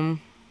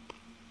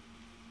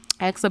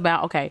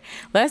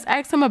let's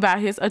ask him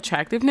about his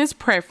attractiveness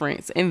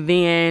preference and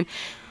then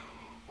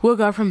we'll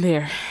go from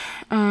there.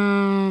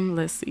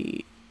 Let's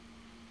see.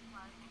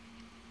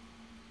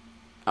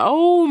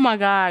 Oh my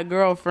God,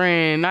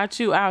 girlfriend, not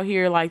you out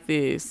here like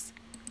this.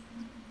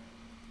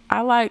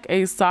 I like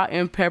a salt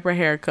and pepper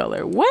hair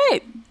color.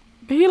 What?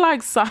 He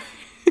likes salt.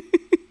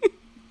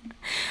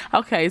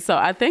 Okay, so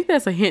I think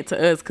that's a hint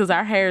to us because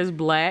our hair is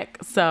black.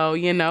 So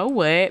you know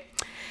what?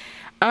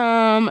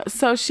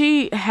 So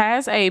she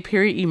has a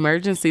period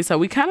emergency. So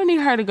we kind of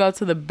need her to go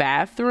to the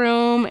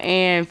bathroom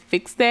and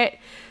fix that.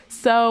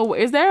 So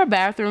is there a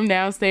bathroom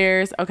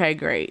downstairs? Okay,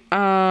 great.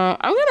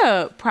 I'm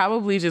gonna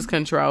probably just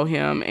control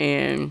him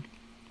and,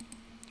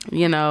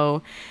 you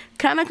know,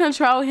 kind of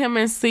control him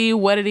and see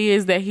what it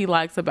is that he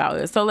likes about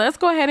it. So let's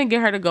go ahead and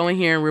get her to go in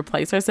here and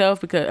replace her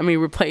tampon,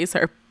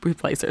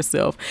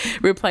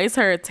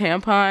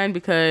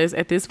 because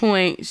at this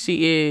point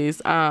she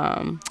is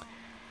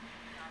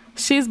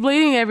she's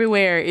bleeding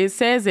everywhere. It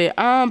says it.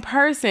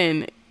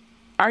 Person,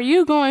 are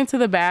you going to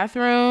the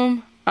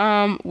bathroom?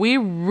 We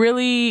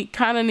really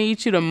kind of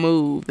need you to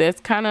move. That's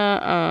kind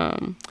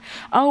of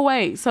oh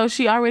wait, so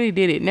she already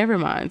did it. Never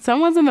mind.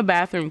 Someone's in the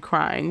bathroom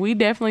crying. We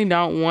definitely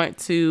don't want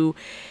to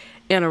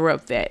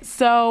interrupt that.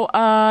 So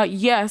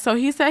yeah, so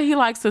he said he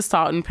likes the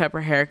salt and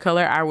pepper hair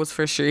color. I was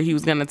for sure he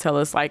was gonna tell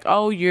us like,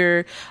 oh,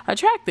 you're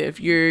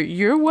attractive,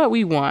 you're what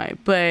we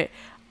want. But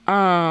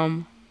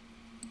oh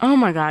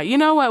my God, you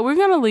know what, we're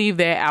gonna leave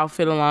that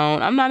outfit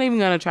alone. I'm not even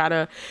gonna try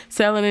to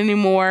sell it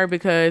anymore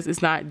because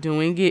it's not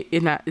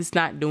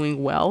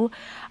doing well.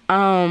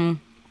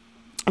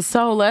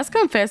 So let's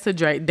confess to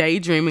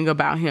daydreaming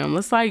about him.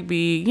 Let's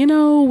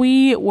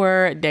we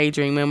were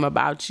daydreaming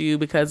about you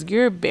because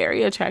you're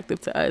very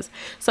attractive to us.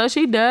 So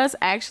she does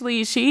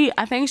actually,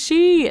 I think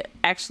she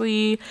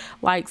actually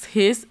likes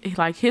his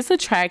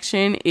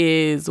attraction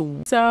is,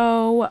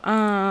 so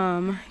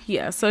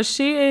yeah, so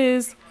she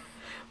is,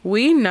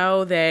 we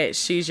know that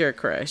she's your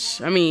crush.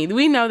 I mean,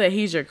 we know that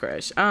he's your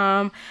crush.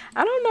 I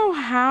don't know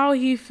how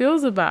he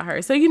feels about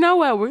her. So you know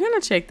what, we're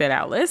gonna check that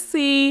out. Let's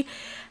see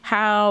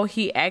how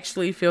he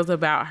actually feels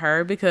about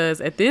her,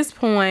 because at this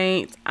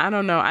point, I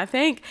don't know. I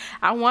think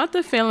I want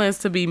the feelings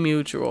to be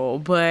mutual,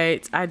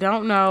 but I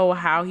don't know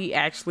how he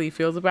actually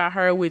feels about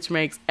her, which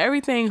makes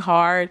everything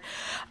hard.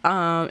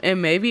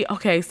 And maybe,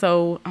 okay,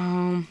 so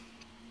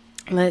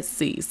let's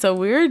see. So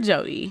we're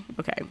Jodie.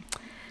 Okay,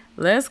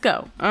 let's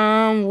go.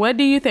 What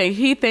do you think?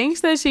 He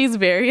thinks that she's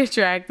very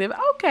attractive.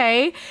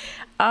 Okay.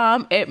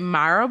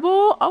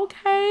 Admirable.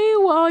 Okay.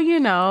 Well, you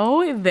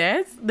know,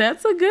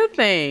 that's a good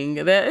thing.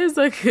 That is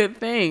a good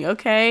thing.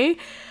 Okay.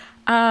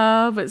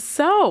 But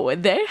so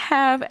they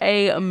have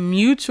a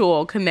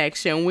mutual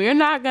connection. We're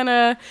not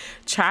gonna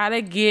try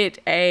to get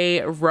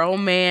a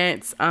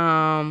romance,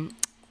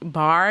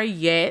 bar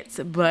yet,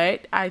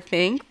 but I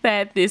think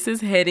that this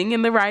is heading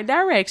in the right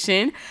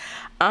direction.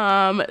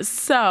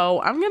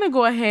 So I'm gonna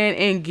go ahead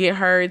and get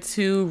her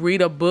to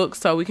read a book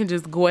so we can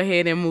just go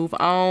ahead and move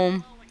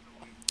on,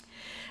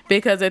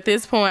 because at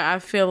this point I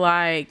feel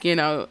like, you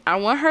know, I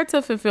want her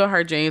to fulfill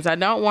her dreams. I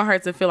don't want her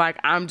to feel like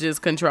I'm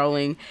just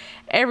controlling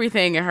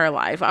everything in her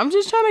life. I'm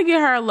just trying to get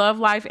her a love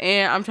life,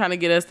 and I'm trying to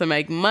get us to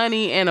make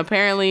money, and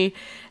apparently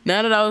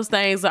none of those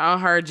things are on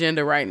her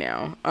agenda right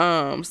now.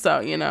 So,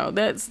 you know,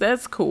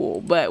 that's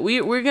cool, but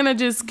we're gonna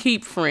just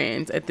keep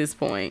friends at this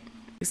point.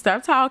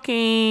 Stop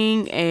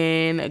talking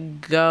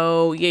and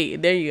go. Yeah,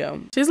 there you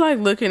go. She's like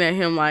looking at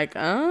him like,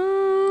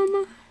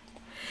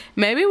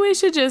 maybe we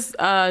should just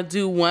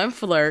do one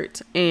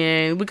flirt,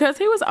 and because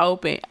he was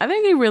open, I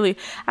think he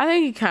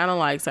kind of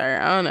likes her.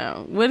 I don't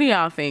know. What do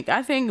y'all think?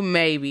 I think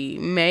maybe.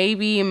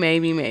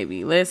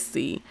 Let's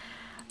see.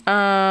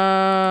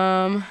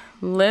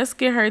 Let's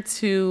get her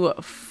to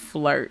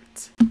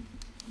flirt.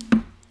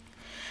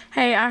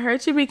 Hey, I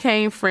heard you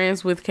became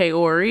friends with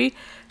Kaori.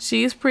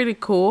 She's pretty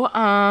cool.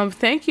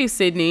 Thank you,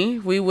 Sydney.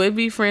 We would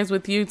be friends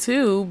with you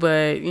too,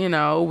 but you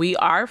know, we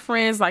are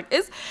friends. Like,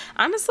 it's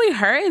honestly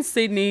her and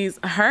Sydney's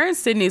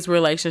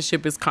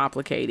relationship is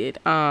complicated.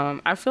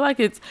 I feel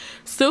like it's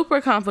super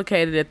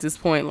complicated at this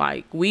point.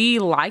 Like, we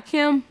like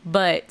him,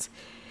 but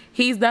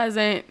he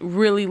doesn't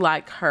really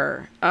like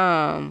her.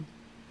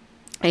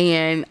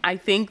 And I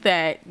think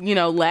that, you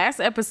know,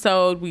 last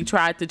episode we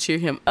tried to cheer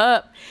him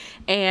up,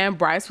 and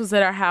Bryce was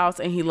at our house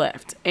and he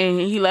left. And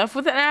he left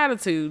with an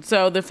attitude.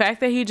 So the fact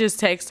that he just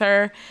texts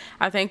her,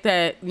 I think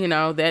that, you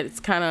know, that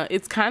it's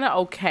kind of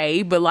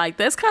okay. But like,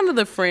 that's kind of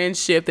the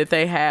friendship that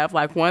they have.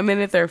 Like, 1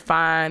 minute they're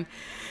fine.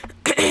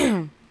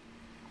 1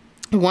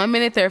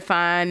 minute they're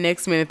fine.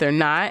 Next minute they're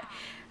not.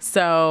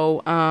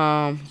 So,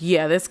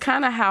 yeah, that's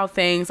kind of how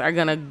things are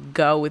going to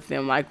go with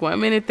them. Like, 1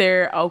 minute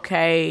they're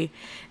okay.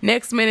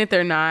 Next minute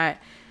they're not.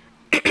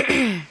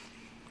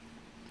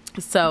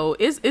 So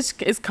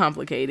it's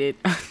complicated.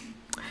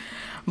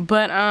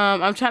 But,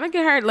 I'm trying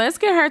to let's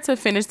get her to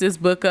finish this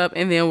book up,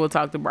 and then we'll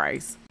talk to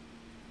Bryce.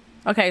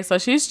 Okay. So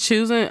she's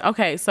choosing.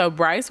 Okay. So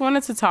Bryce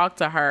wanted to talk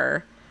to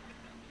her.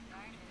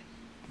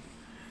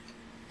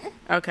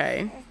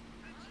 Okay.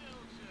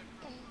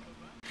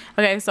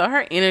 Okay, so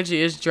her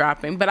energy is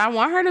dropping, but I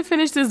want her to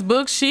finish this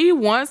book. She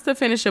wants to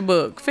finish a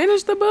book.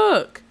 Finish the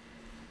book.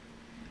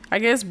 I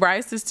guess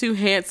Bryce is too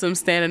handsome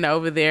standing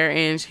over there,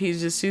 and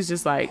she's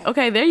just like,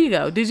 okay, there you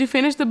go. Did you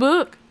finish the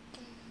book?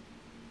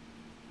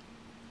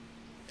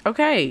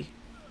 Okay.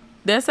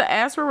 That's an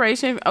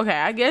aspiration. Okay,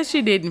 I guess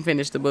she didn't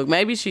finish the book.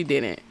 Maybe she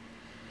didn't.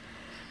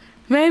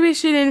 Maybe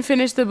she didn't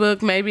finish the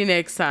book. Maybe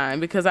next time,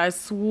 because I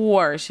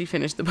swore she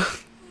finished the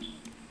book.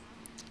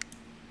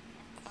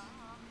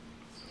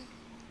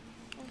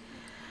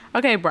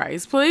 Okay,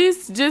 Bryce,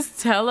 please just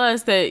tell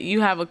us that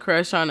you have a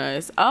crush on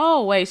us.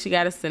 Oh, wait, she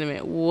got a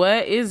sentiment.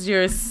 What is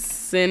your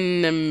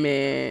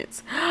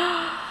sentiment?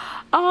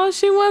 Oh,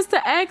 she wants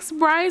to ask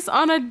Bryce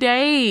on a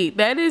date.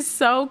 That is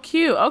so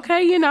cute.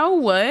 Okay, you know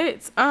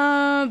what?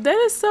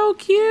 That is so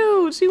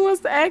cute. She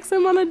wants to ask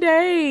him on a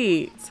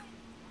date.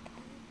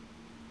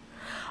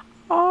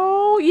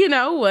 Oh, you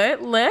know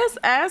what? Let's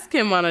ask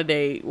him on a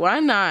date. Why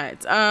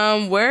not?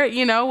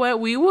 You know what?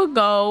 We will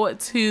go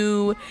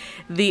to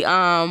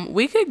the,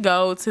 we could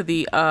go to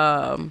the,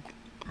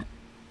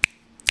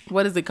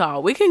 what is it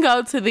called? We can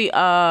go to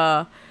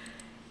the,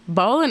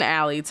 bowling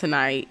alley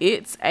tonight.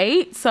 It's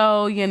 8,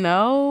 so, you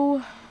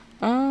know,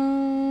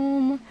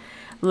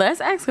 let's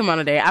ask him on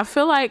a date. I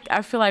feel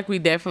like we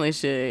definitely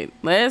should.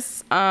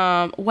 Let's,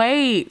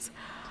 wait.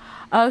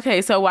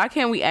 Okay, so why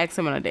can't we ask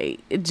him on a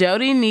date?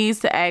 Jodie needs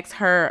to ask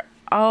her.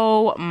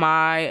 Oh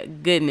my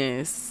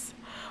goodness.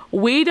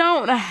 We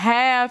don't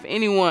have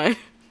anyone.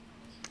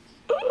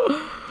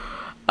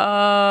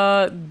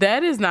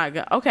 That is not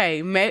good.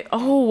 Okay,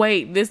 oh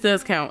wait, this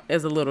does count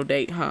as a little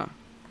date, huh?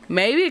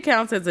 Maybe it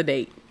counts as a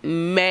date.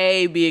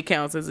 Maybe it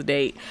counts as a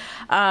date.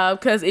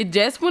 Because it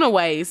just went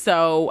away,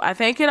 so I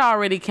think it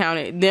already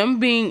counted. Them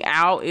being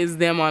out is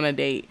them on a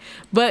date.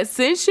 But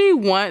since she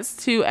wants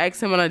to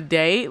ask him on a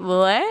date,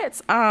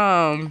 let's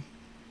tell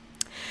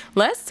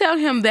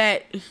him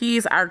that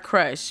he's our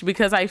crush,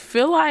 because I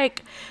feel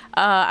like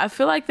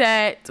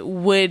that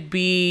would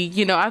be,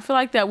 you know, I feel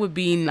like that would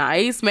be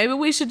nice. Maybe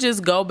we should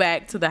just go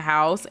back to the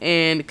house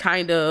and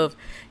kind of,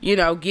 you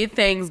know, get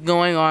things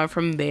going on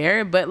from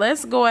there. But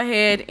let's go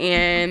ahead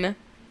and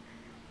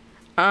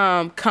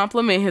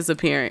compliment his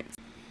appearance.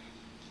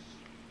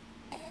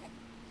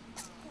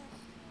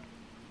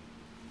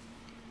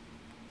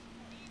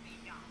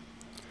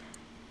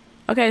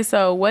 Okay,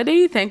 so what do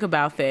you think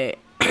about that?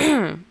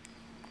 I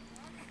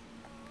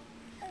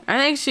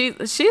think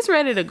she's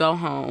ready to go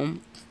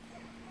home.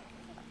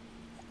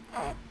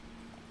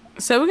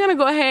 So we're gonna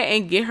go ahead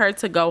and get her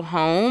to go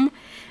home.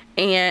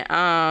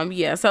 And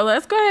yeah, so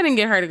let's go ahead and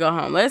get her to go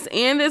home. Let's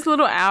end this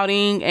little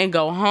outing and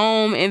go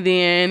home, and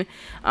then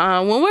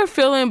when we're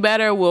feeling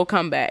better, we'll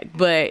come back.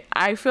 But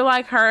I feel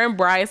like her and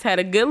Bryce had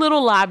a good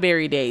little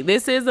library date.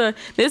 This is a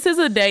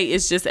date.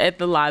 It's just at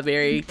the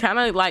library, kind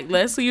of like,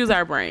 let's use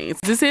our brains.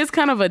 This is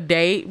kind of a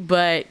date,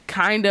 but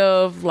kind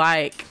of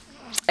like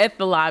at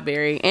the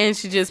library, and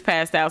she just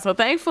passed out. So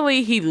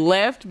thankfully he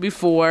left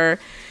before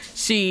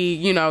she,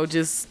 you know,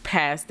 just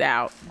passed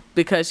out,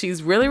 because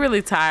she's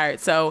really tired.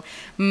 So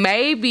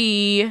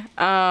maybe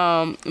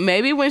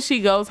when she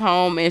goes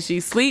home and she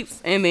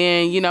sleeps, and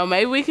then, you know,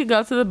 maybe we could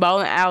go to the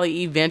bowling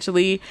alley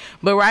eventually.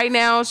 But right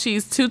now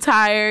she's too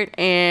tired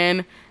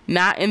and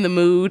not in the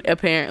mood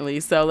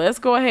apparently. So let's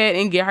go ahead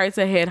and get her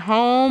to head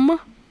home.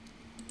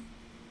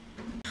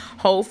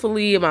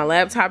 Hopefully my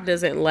laptop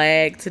doesn't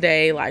lag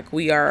today. Like,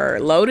 we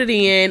are loaded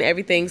in,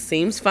 everything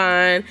seems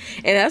fine.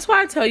 And that's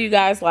why I tell you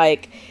guys,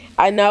 like,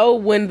 I know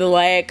when the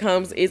lag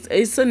comes,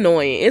 it's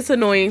annoying. It's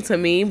annoying to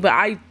me, but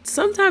I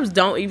sometimes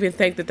don't even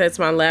think that that's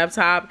my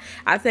laptop.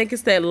 I think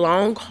it's that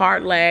long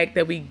hard lag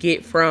that we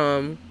get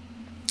from,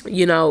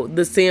 you know,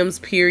 the Sims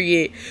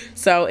period.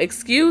 So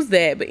excuse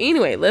that. But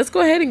anyway, let's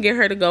go ahead and get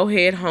her to go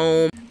head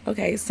home.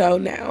 Okay, so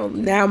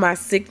now my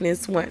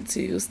sickness wants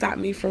to stop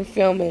me from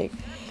filming.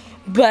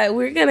 But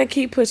we're gonna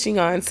keep pushing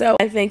on. So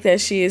I think that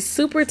she is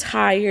super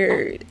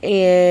tired,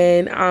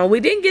 and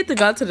we didn't get to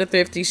go to the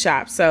thrifty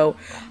shop, so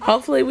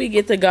hopefully we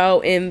get to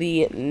go in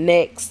the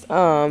next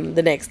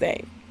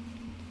day.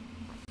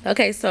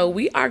 Okay, so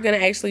we are gonna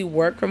actually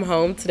work from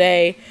home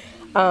today.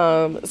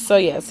 So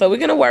yeah, so we're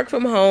gonna work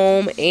from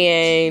home,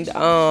 and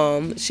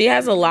she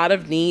has a lot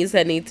of needs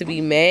that need to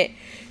be met.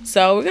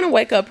 So we're gonna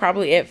wake up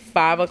probably at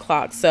 5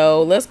 o'clock.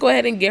 So let's go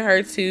ahead and get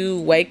her to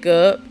wake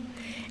up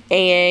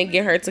and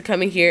get her to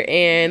come in here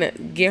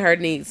and get her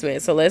needs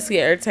met. So let's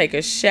get her to take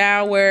a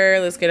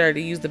shower. Let's get her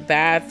to use the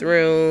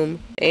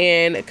bathroom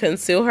and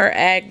conceal her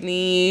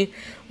acne.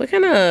 What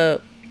kind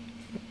of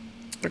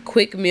a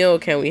quick meal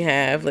can we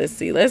have? Let's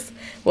see. We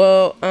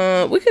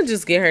can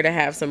just get her to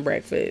have some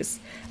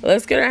breakfast.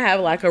 Let's get her to have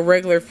like a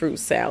regular fruit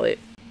salad.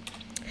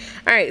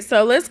 All right,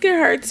 so let's get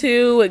her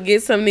to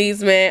get some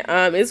needs met.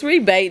 It's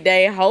rebate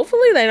day.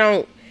 Hopefully they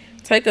don't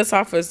take us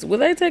off of, will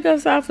they take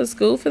us off of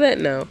school for that?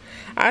 No.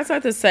 I was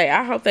about to say,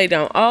 I hope they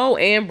don't. Oh,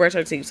 and brush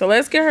her teeth. So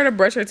let's get her to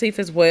brush her teeth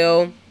as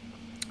well.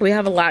 We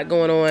have a lot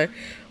going on.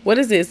 What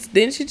is this?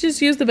 Didn't she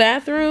just use the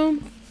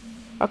bathroom?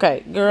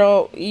 Okay,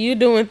 girl, you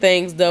doing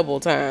things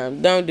double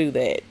time. Don't do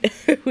that.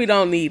 We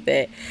don't need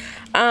that.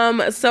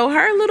 So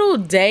her little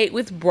date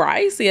with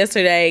Bryce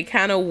yesterday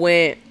kind of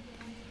went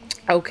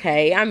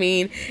okay. I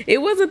mean,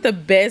 it wasn't the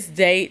best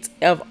date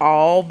of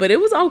all, but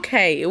it was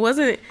okay. It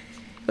wasn't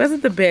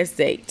the best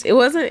date. It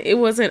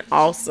wasn't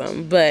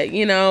awesome, but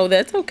you know,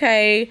 that's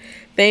okay.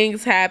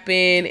 Things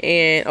happen.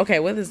 And okay,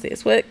 what is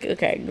this?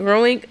 Okay,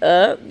 growing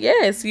up.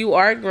 Yes, you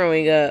are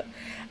growing up.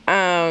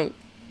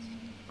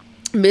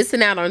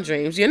 Missing out on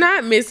dreams. You're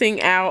not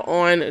missing out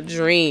on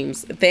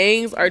dreams.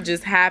 Things are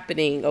just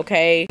happening,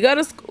 okay? We go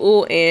to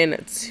school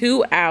in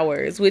 2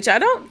 hours, which I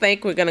don't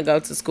think we're gonna go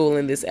to school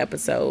in this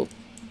episode.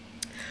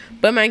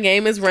 But my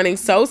game is running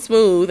so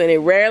smooth, and it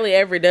rarely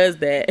ever does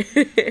that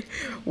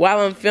while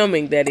I'm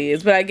filming, that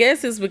is. But I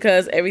guess it's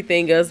because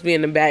everything else be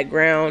in the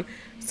background.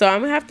 So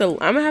I'm gonna have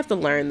to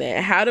learn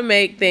that. How to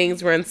make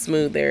things run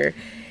smoother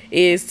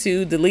is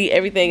to delete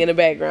everything in the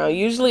background.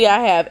 Usually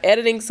I have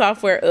editing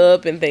software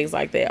up and things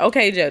like that.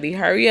 Okay, Jodie,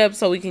 hurry up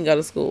so we can go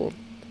to school.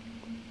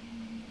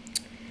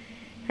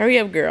 Hurry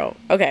up, girl.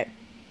 Okay.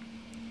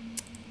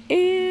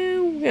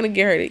 And we're gonna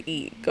get her to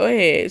eat. Go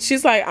ahead.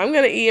 She's like, I'm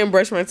gonna eat and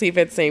brush my teeth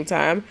at the same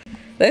time.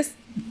 Let's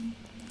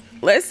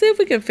see if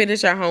we can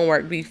finish our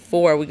homework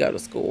before we go to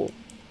school.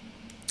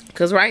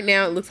 Because right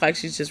now it looks like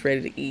she's just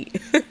ready to eat.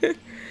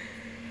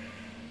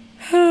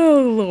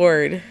 Oh,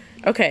 Lord.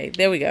 Okay,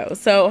 there we go.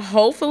 So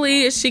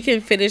hopefully she can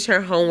finish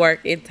her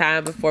homework in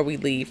time before we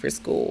leave for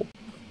school.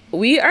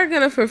 We are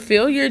going to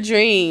fulfill your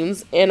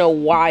dreams in a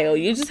while.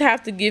 You just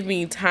have to give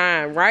me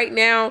time. Right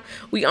now,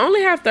 we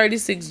only have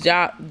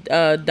 $36,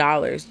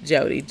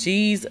 Jodie.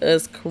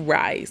 Jesus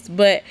Christ.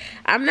 But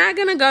I'm not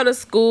going to go to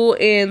school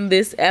in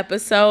this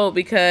episode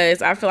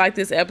because I feel like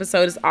this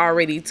episode is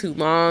already too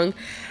long.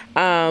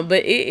 But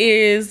it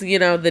is, you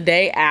know, the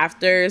day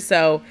after.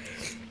 So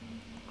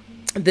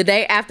the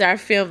day after I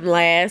filmed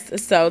last.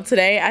 So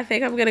today I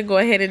think I'm gonna go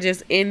ahead and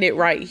just end it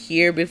right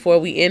here before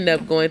we end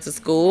up going to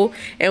school,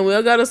 and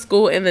we'll go to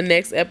school in the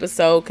next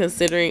episode,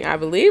 considering I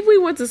believe we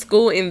went to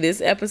school in this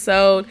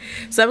episode.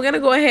 So I'm gonna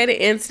go ahead and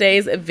end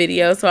today's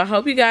video. So I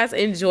hope you guys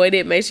enjoyed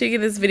it. Make sure you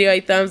give this video a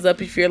thumbs up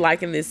if you're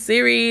liking this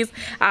series.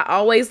 I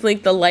always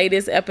link the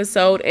latest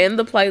episode and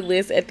the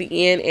playlist at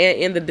the end and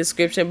in the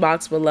description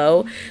box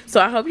below. So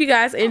I hope you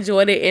guys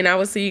enjoyed it, and I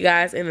will see you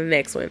guys in the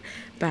next one.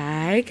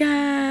 Bye,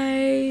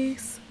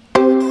 guys.